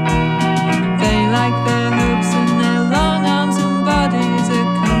around. They like their hopes and their long arms and bodies are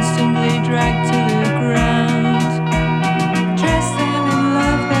constantly dragged to the ground. Dress them in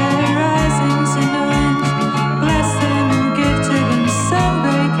love, their risings and wind. Bless them and give to them some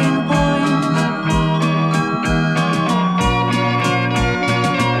breaking point.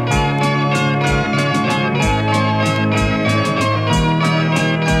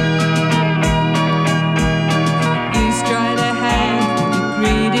 You stride ahead with the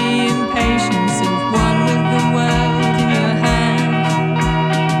greedy impatience of one with the world in your hand.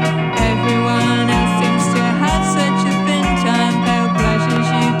 Everyone else seems to have such a thin time, pale pleasures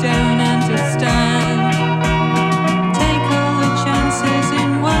you don't understand. Take all the chances in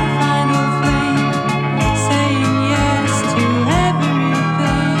one final fling, saying yes to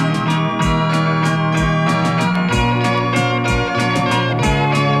everything.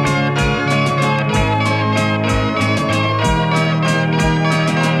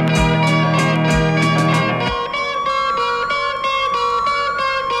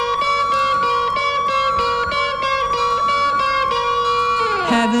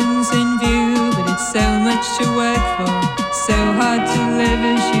 Heaven's in view, but it's so much to work for, so hard to live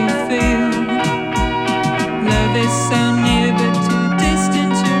as you feel. Love is so near but too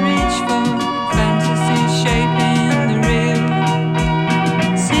distant to reach for, fantasies shaping the real.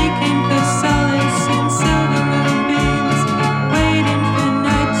 Seeking for solace in silver moonbeams, waiting for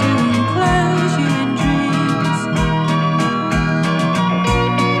night to enclose you in dreams.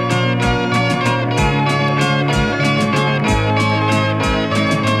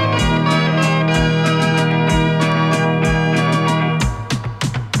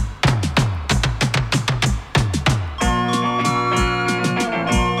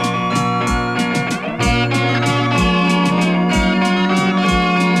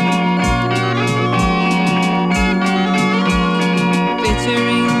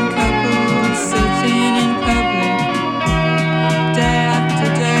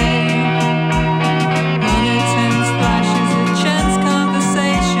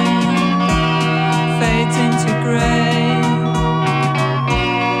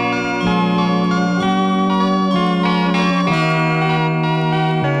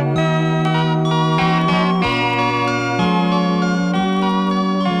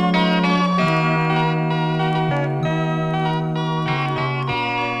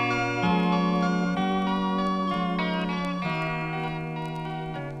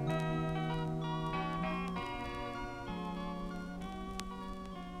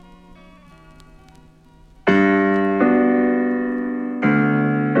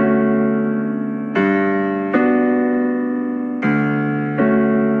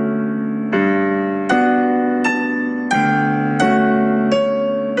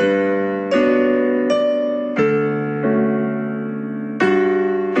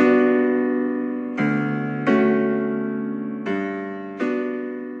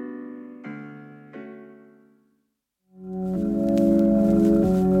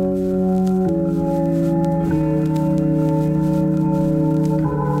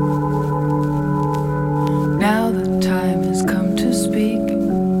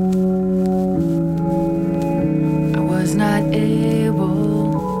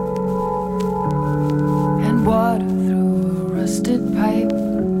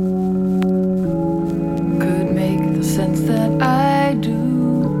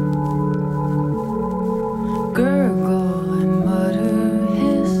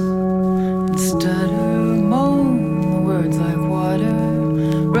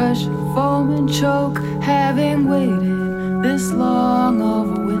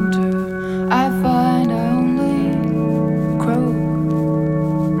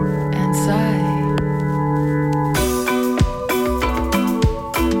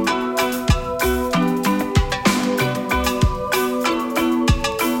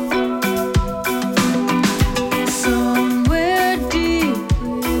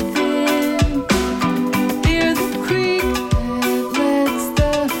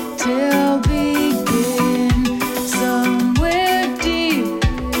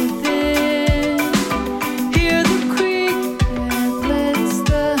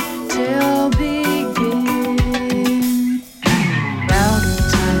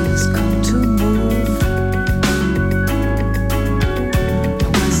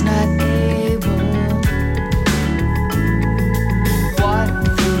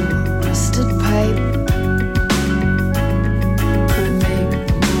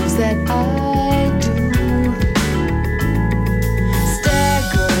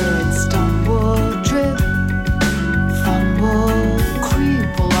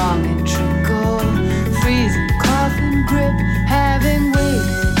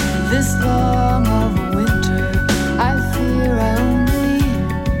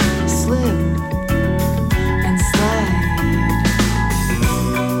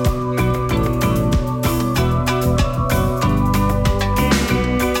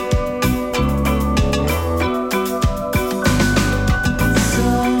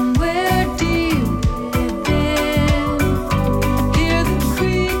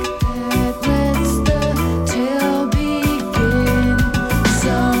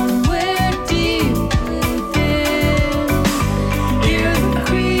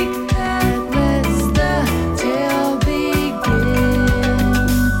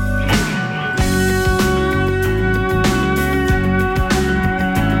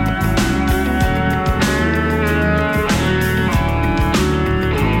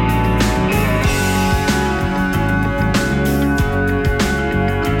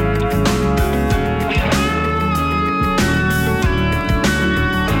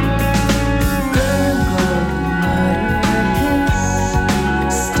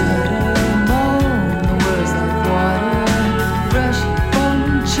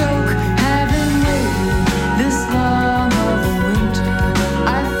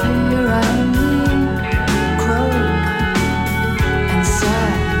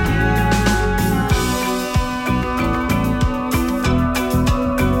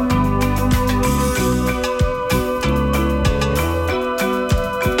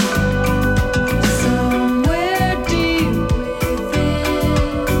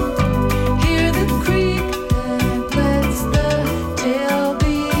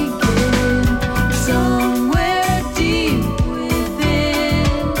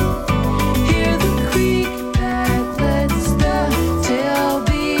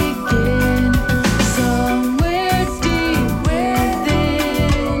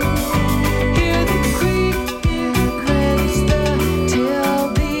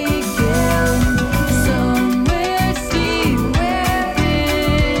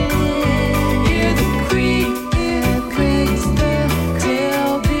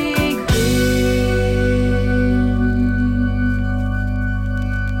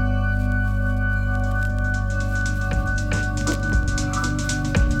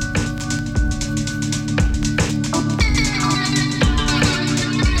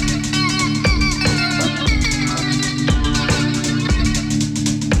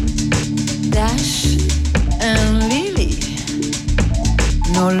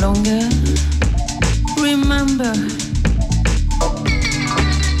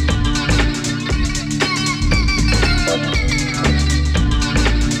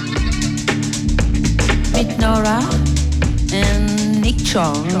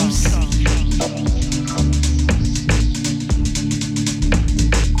 charms.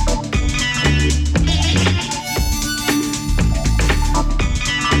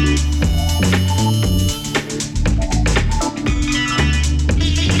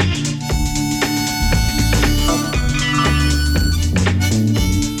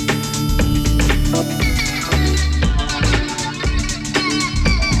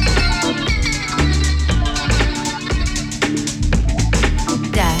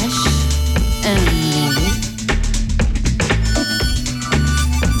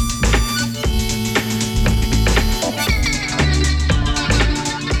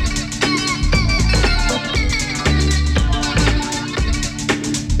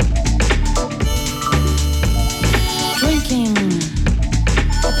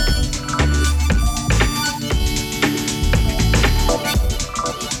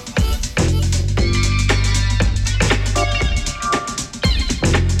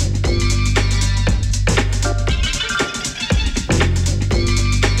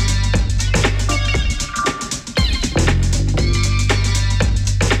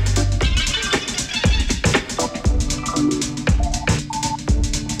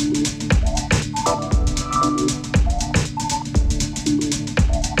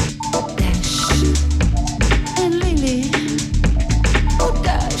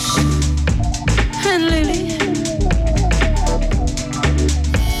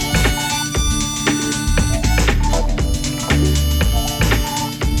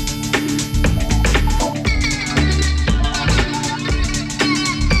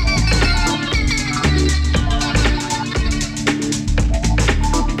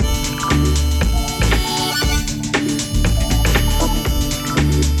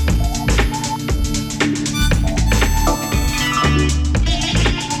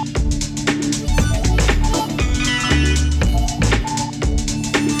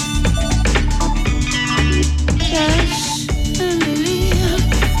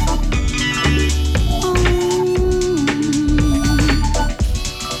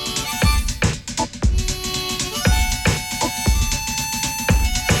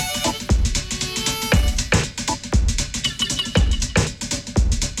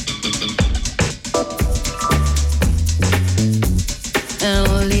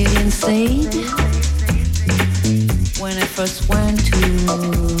 When I first went to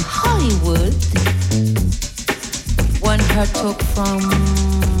Hollywood, one heard talk from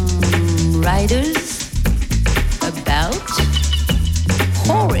writers about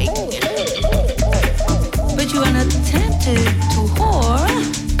whoring. But you are not tempted to whore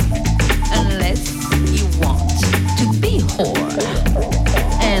unless you want to be whore.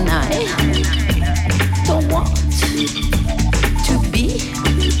 And I don't want to be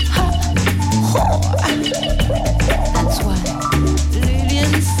a whore. That's why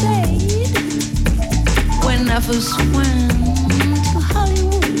Lillian said when I first went to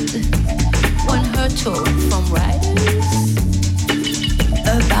Hollywood, when her talk from writers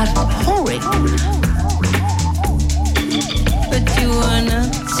about whoring. But you are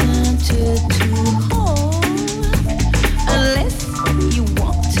not tempted to whore unless you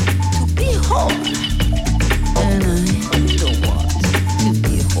want to be whore. And I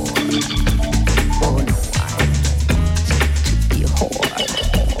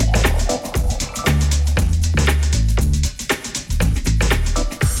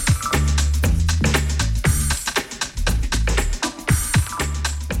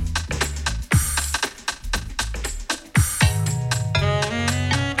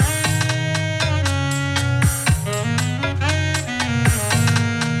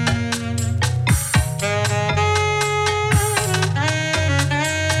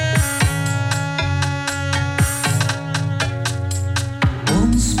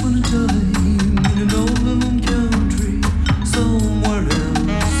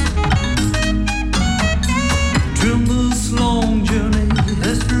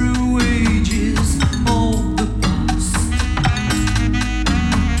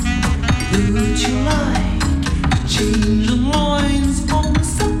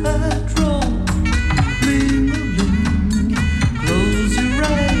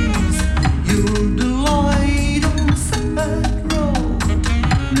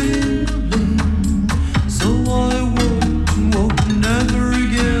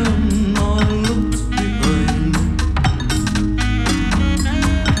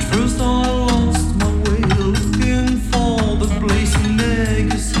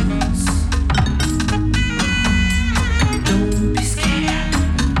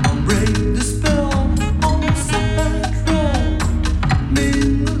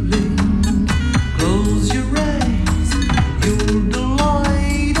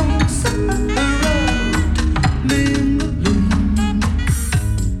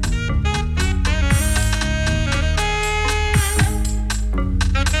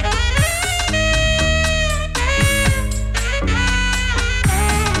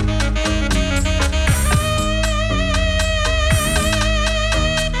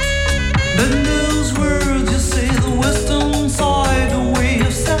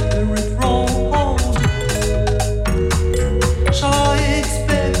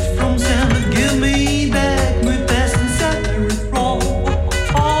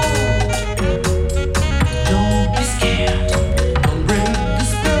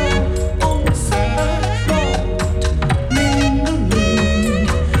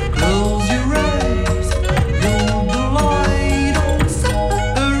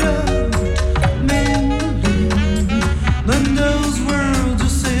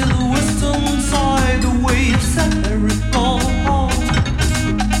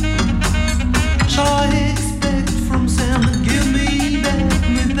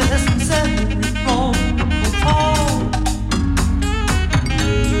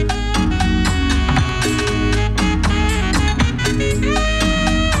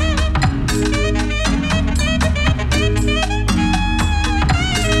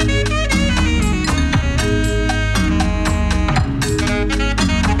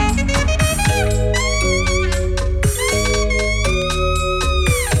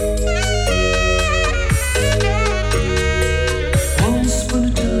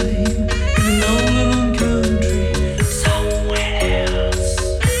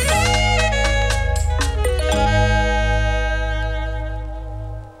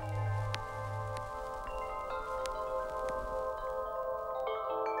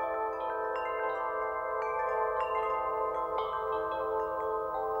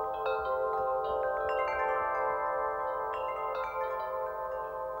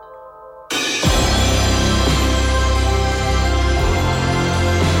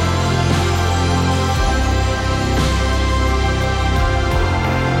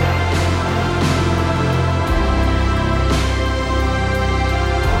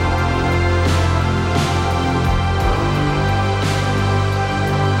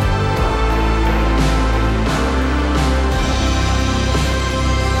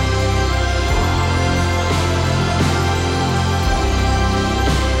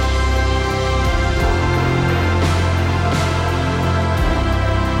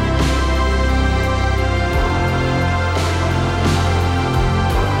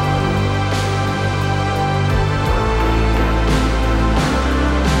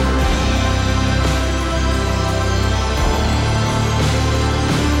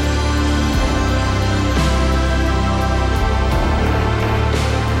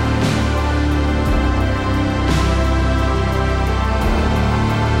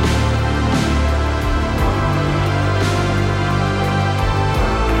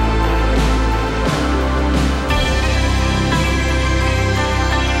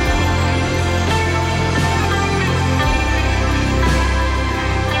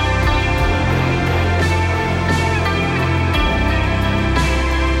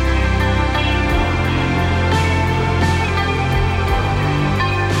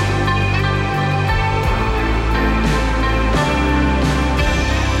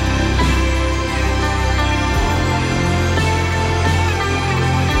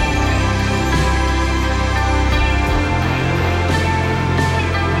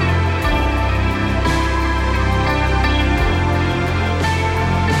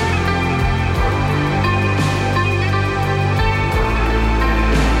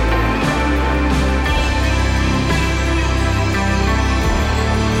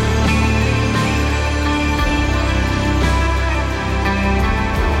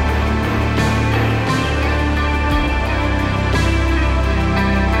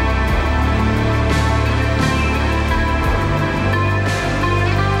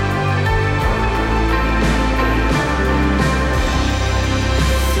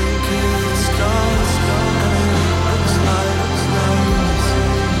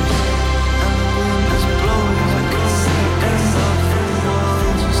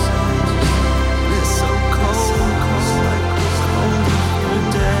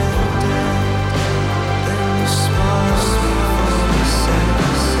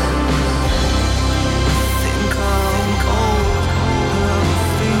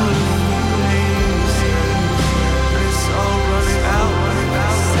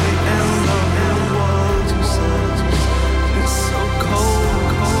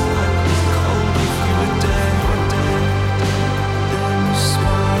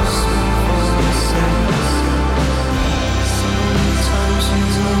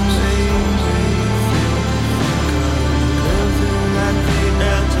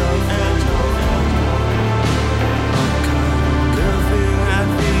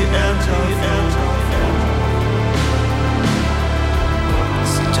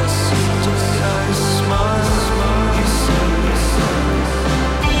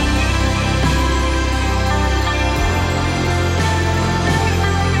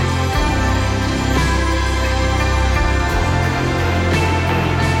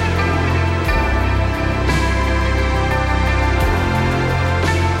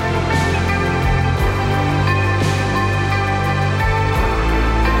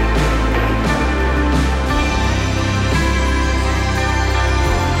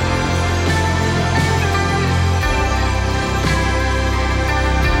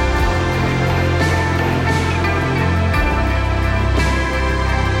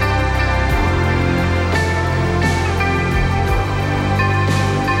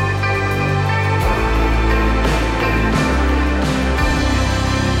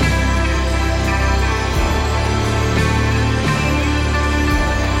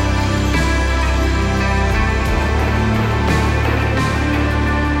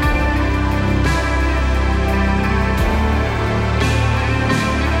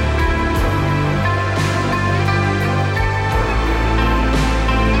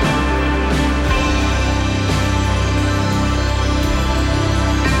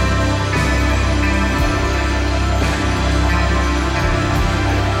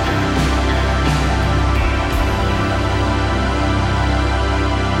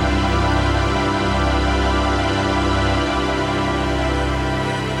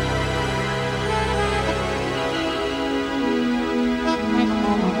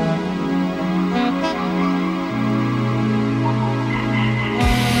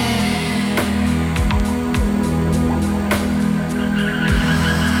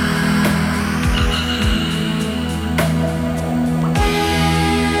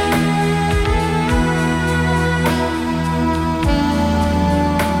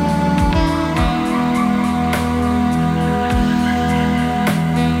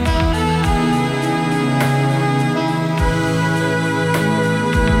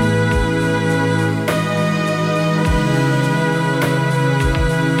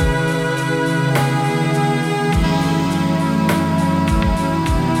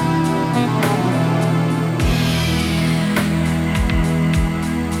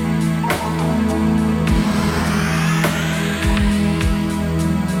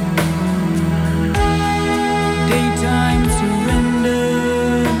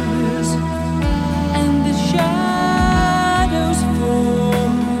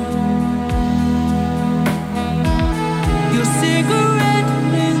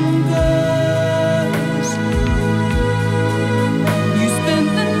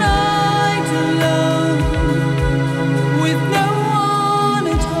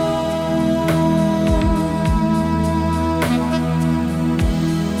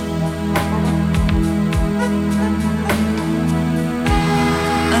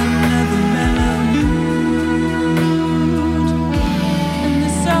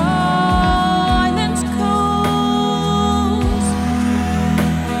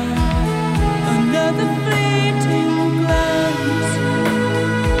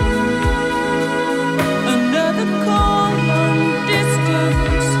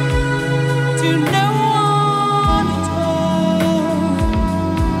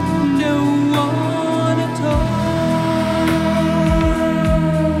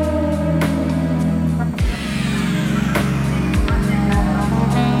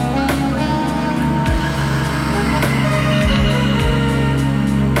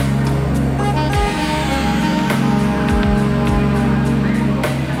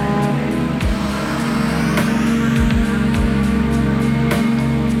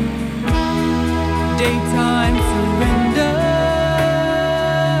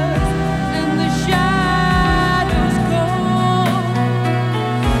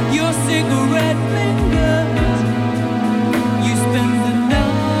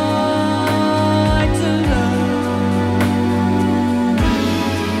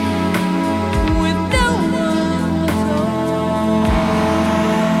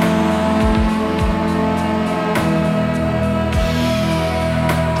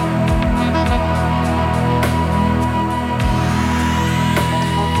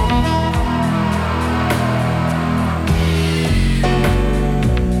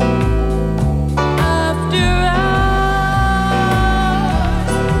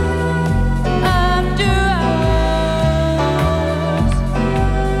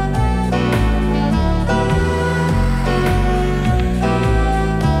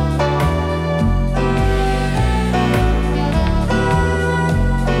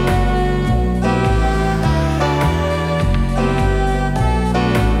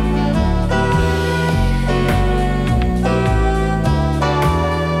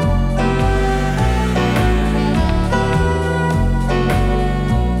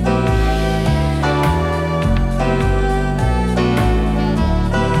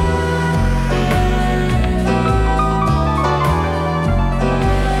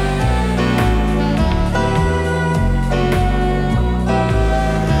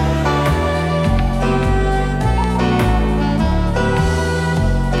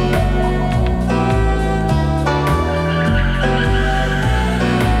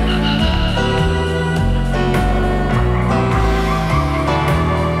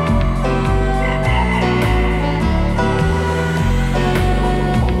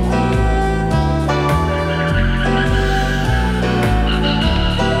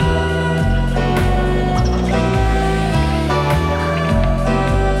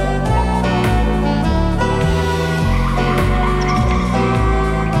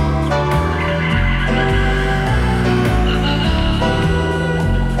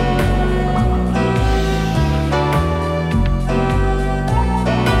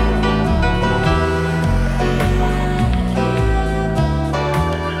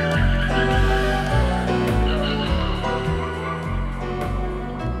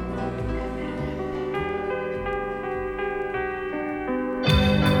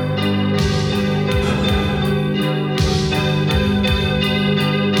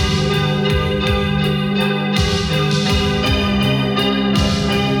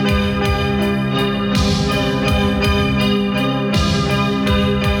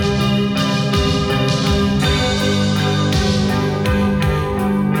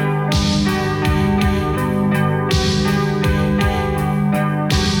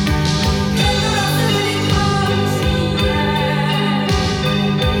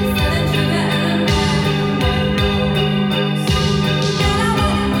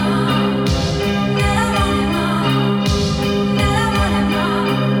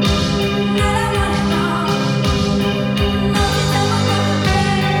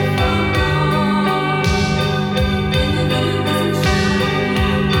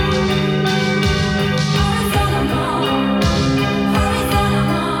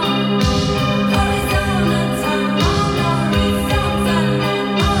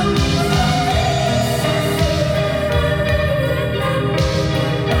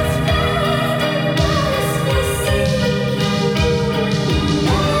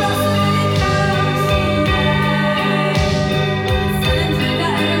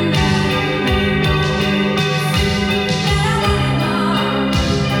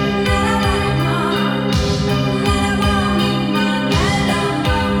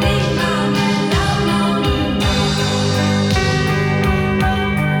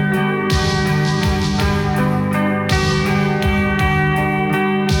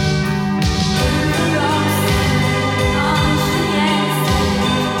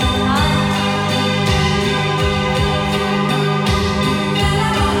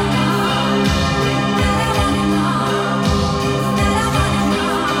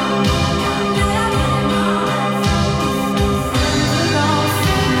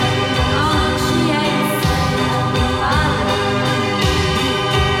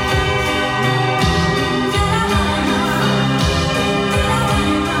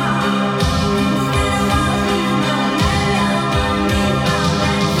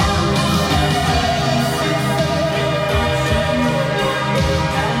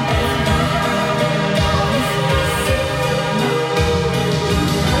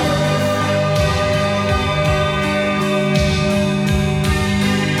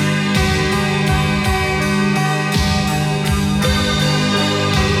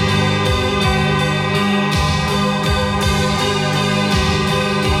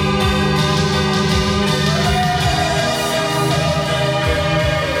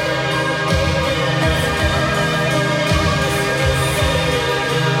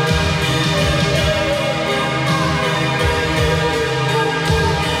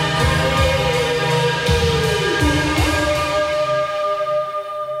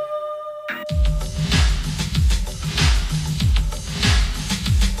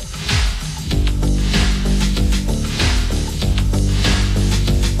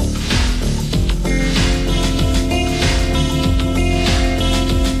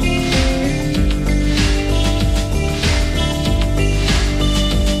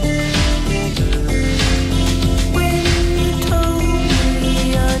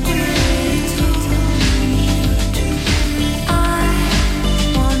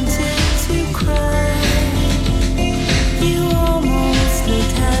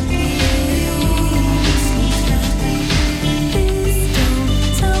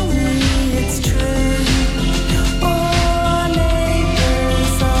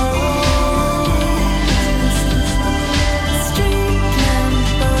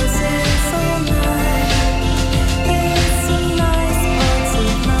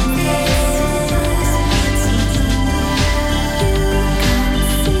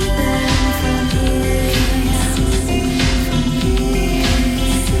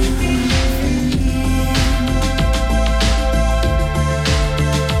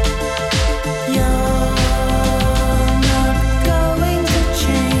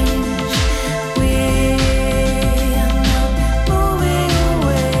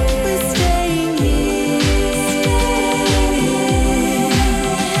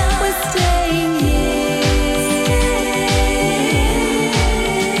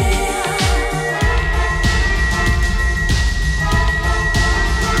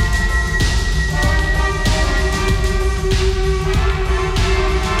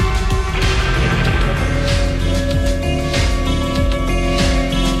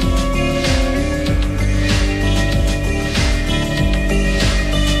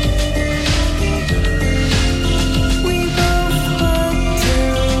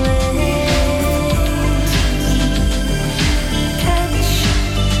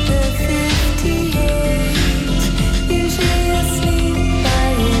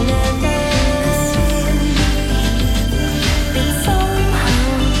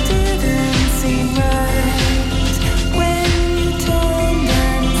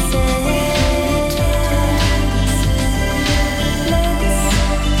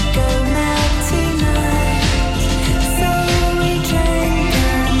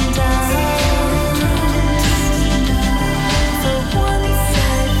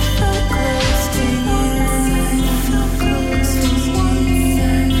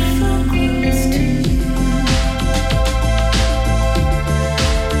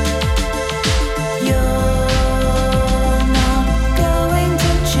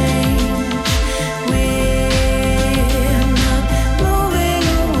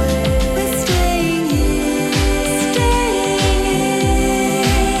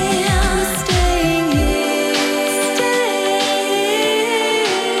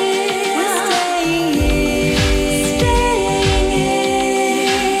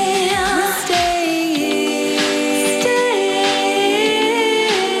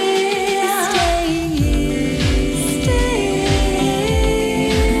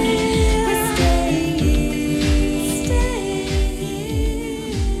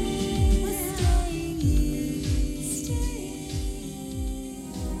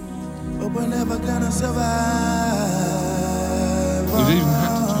gonna survive. We've even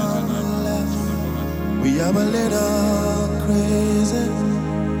had to change our name. We are a little crazy.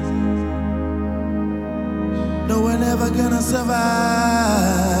 No, we're never gonna survive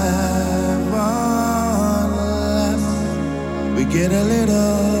unless we get a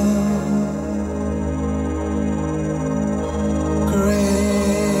little crazy.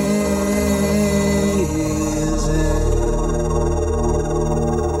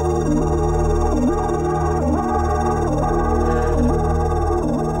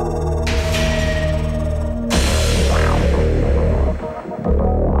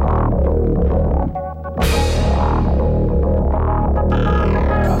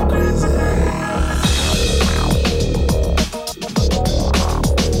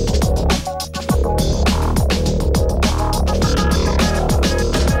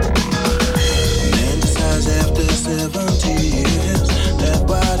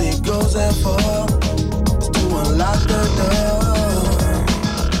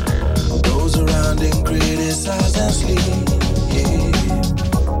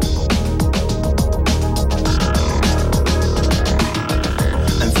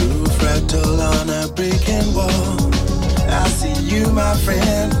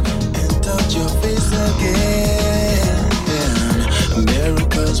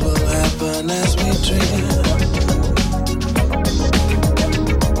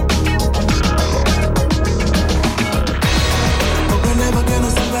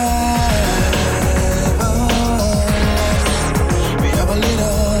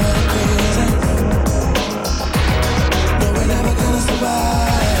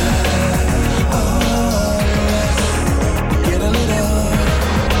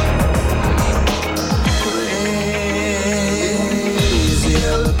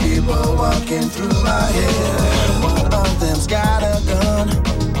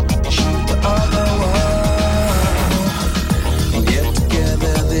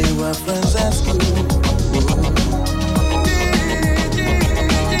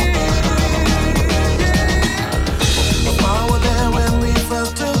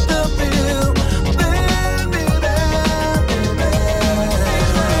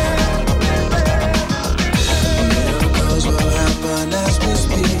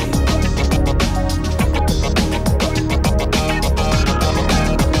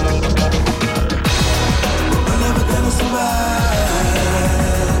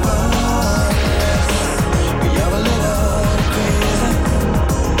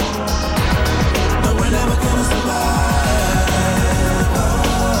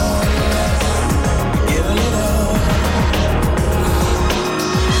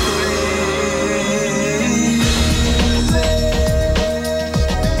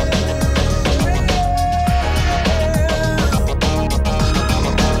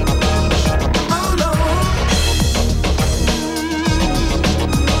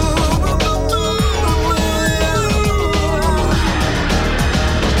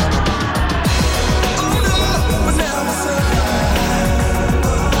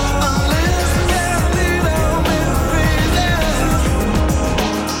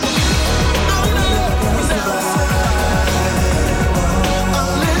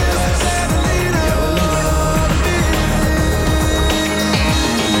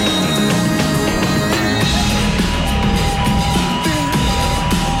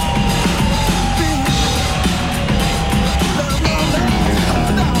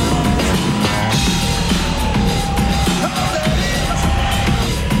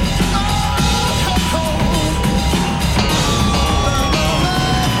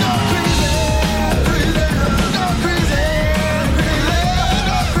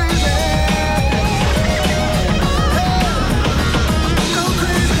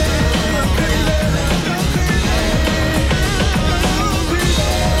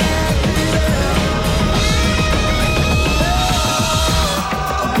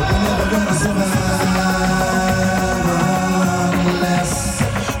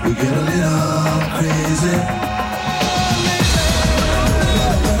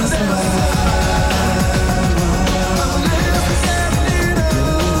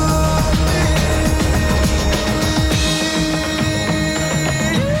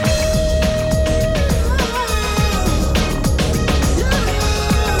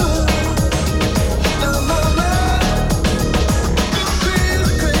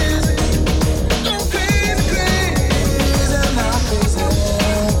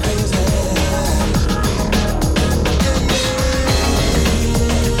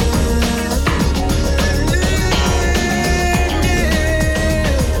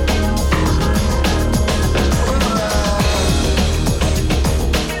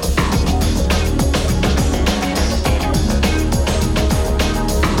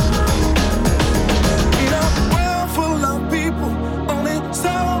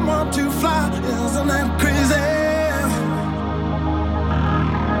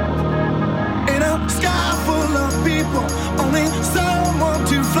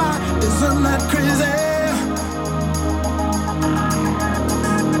 crazy.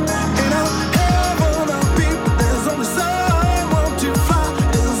 In a heaven of people, there's only someone to fly.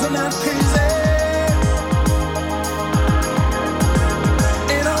 Isn't that crazy?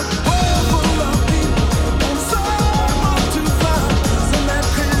 In a world full of people, only someone to fly. Isn't that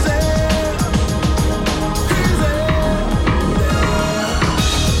crazy? Crazy.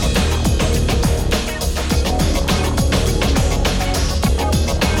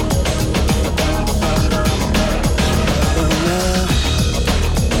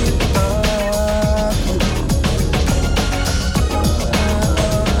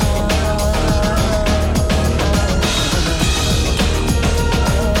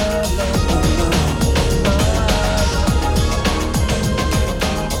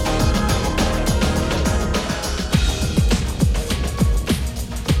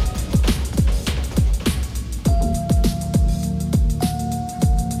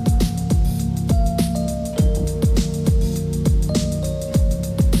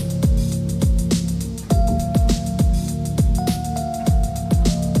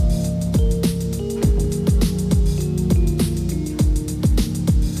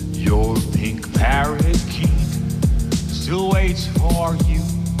 Your pink parakeet still waits for you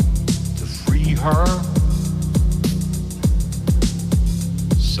to free her.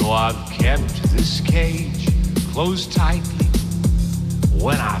 So I've kept this cage closed tightly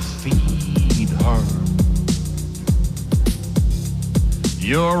when I feed her.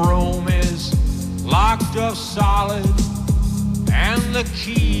 Your room is locked up solid, and the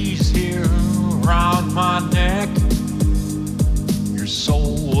key's here around my neck. Your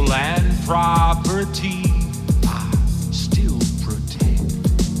soul and property I still protect.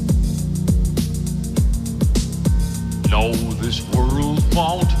 No, this world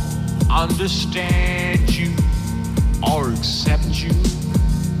won't understand you or accept you.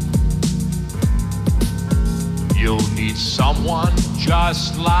 You'll need someone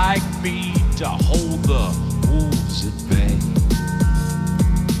just like me to hold the wolves at bay.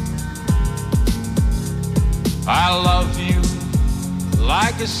 I love you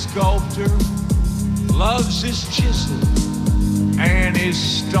like a sculptor loves his chisel and his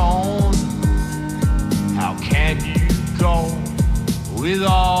stone. How can you go with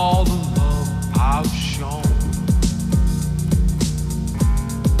all the love I've shown?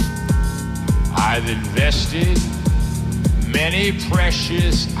 I've invested many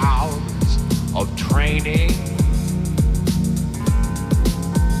precious hours of training.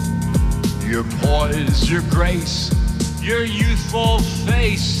 Your poise, your grace, your youthful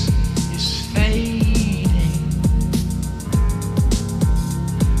face is fading.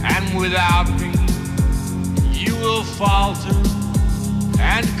 And without me, you will falter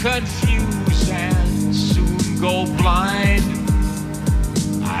and confuse and soon go blind.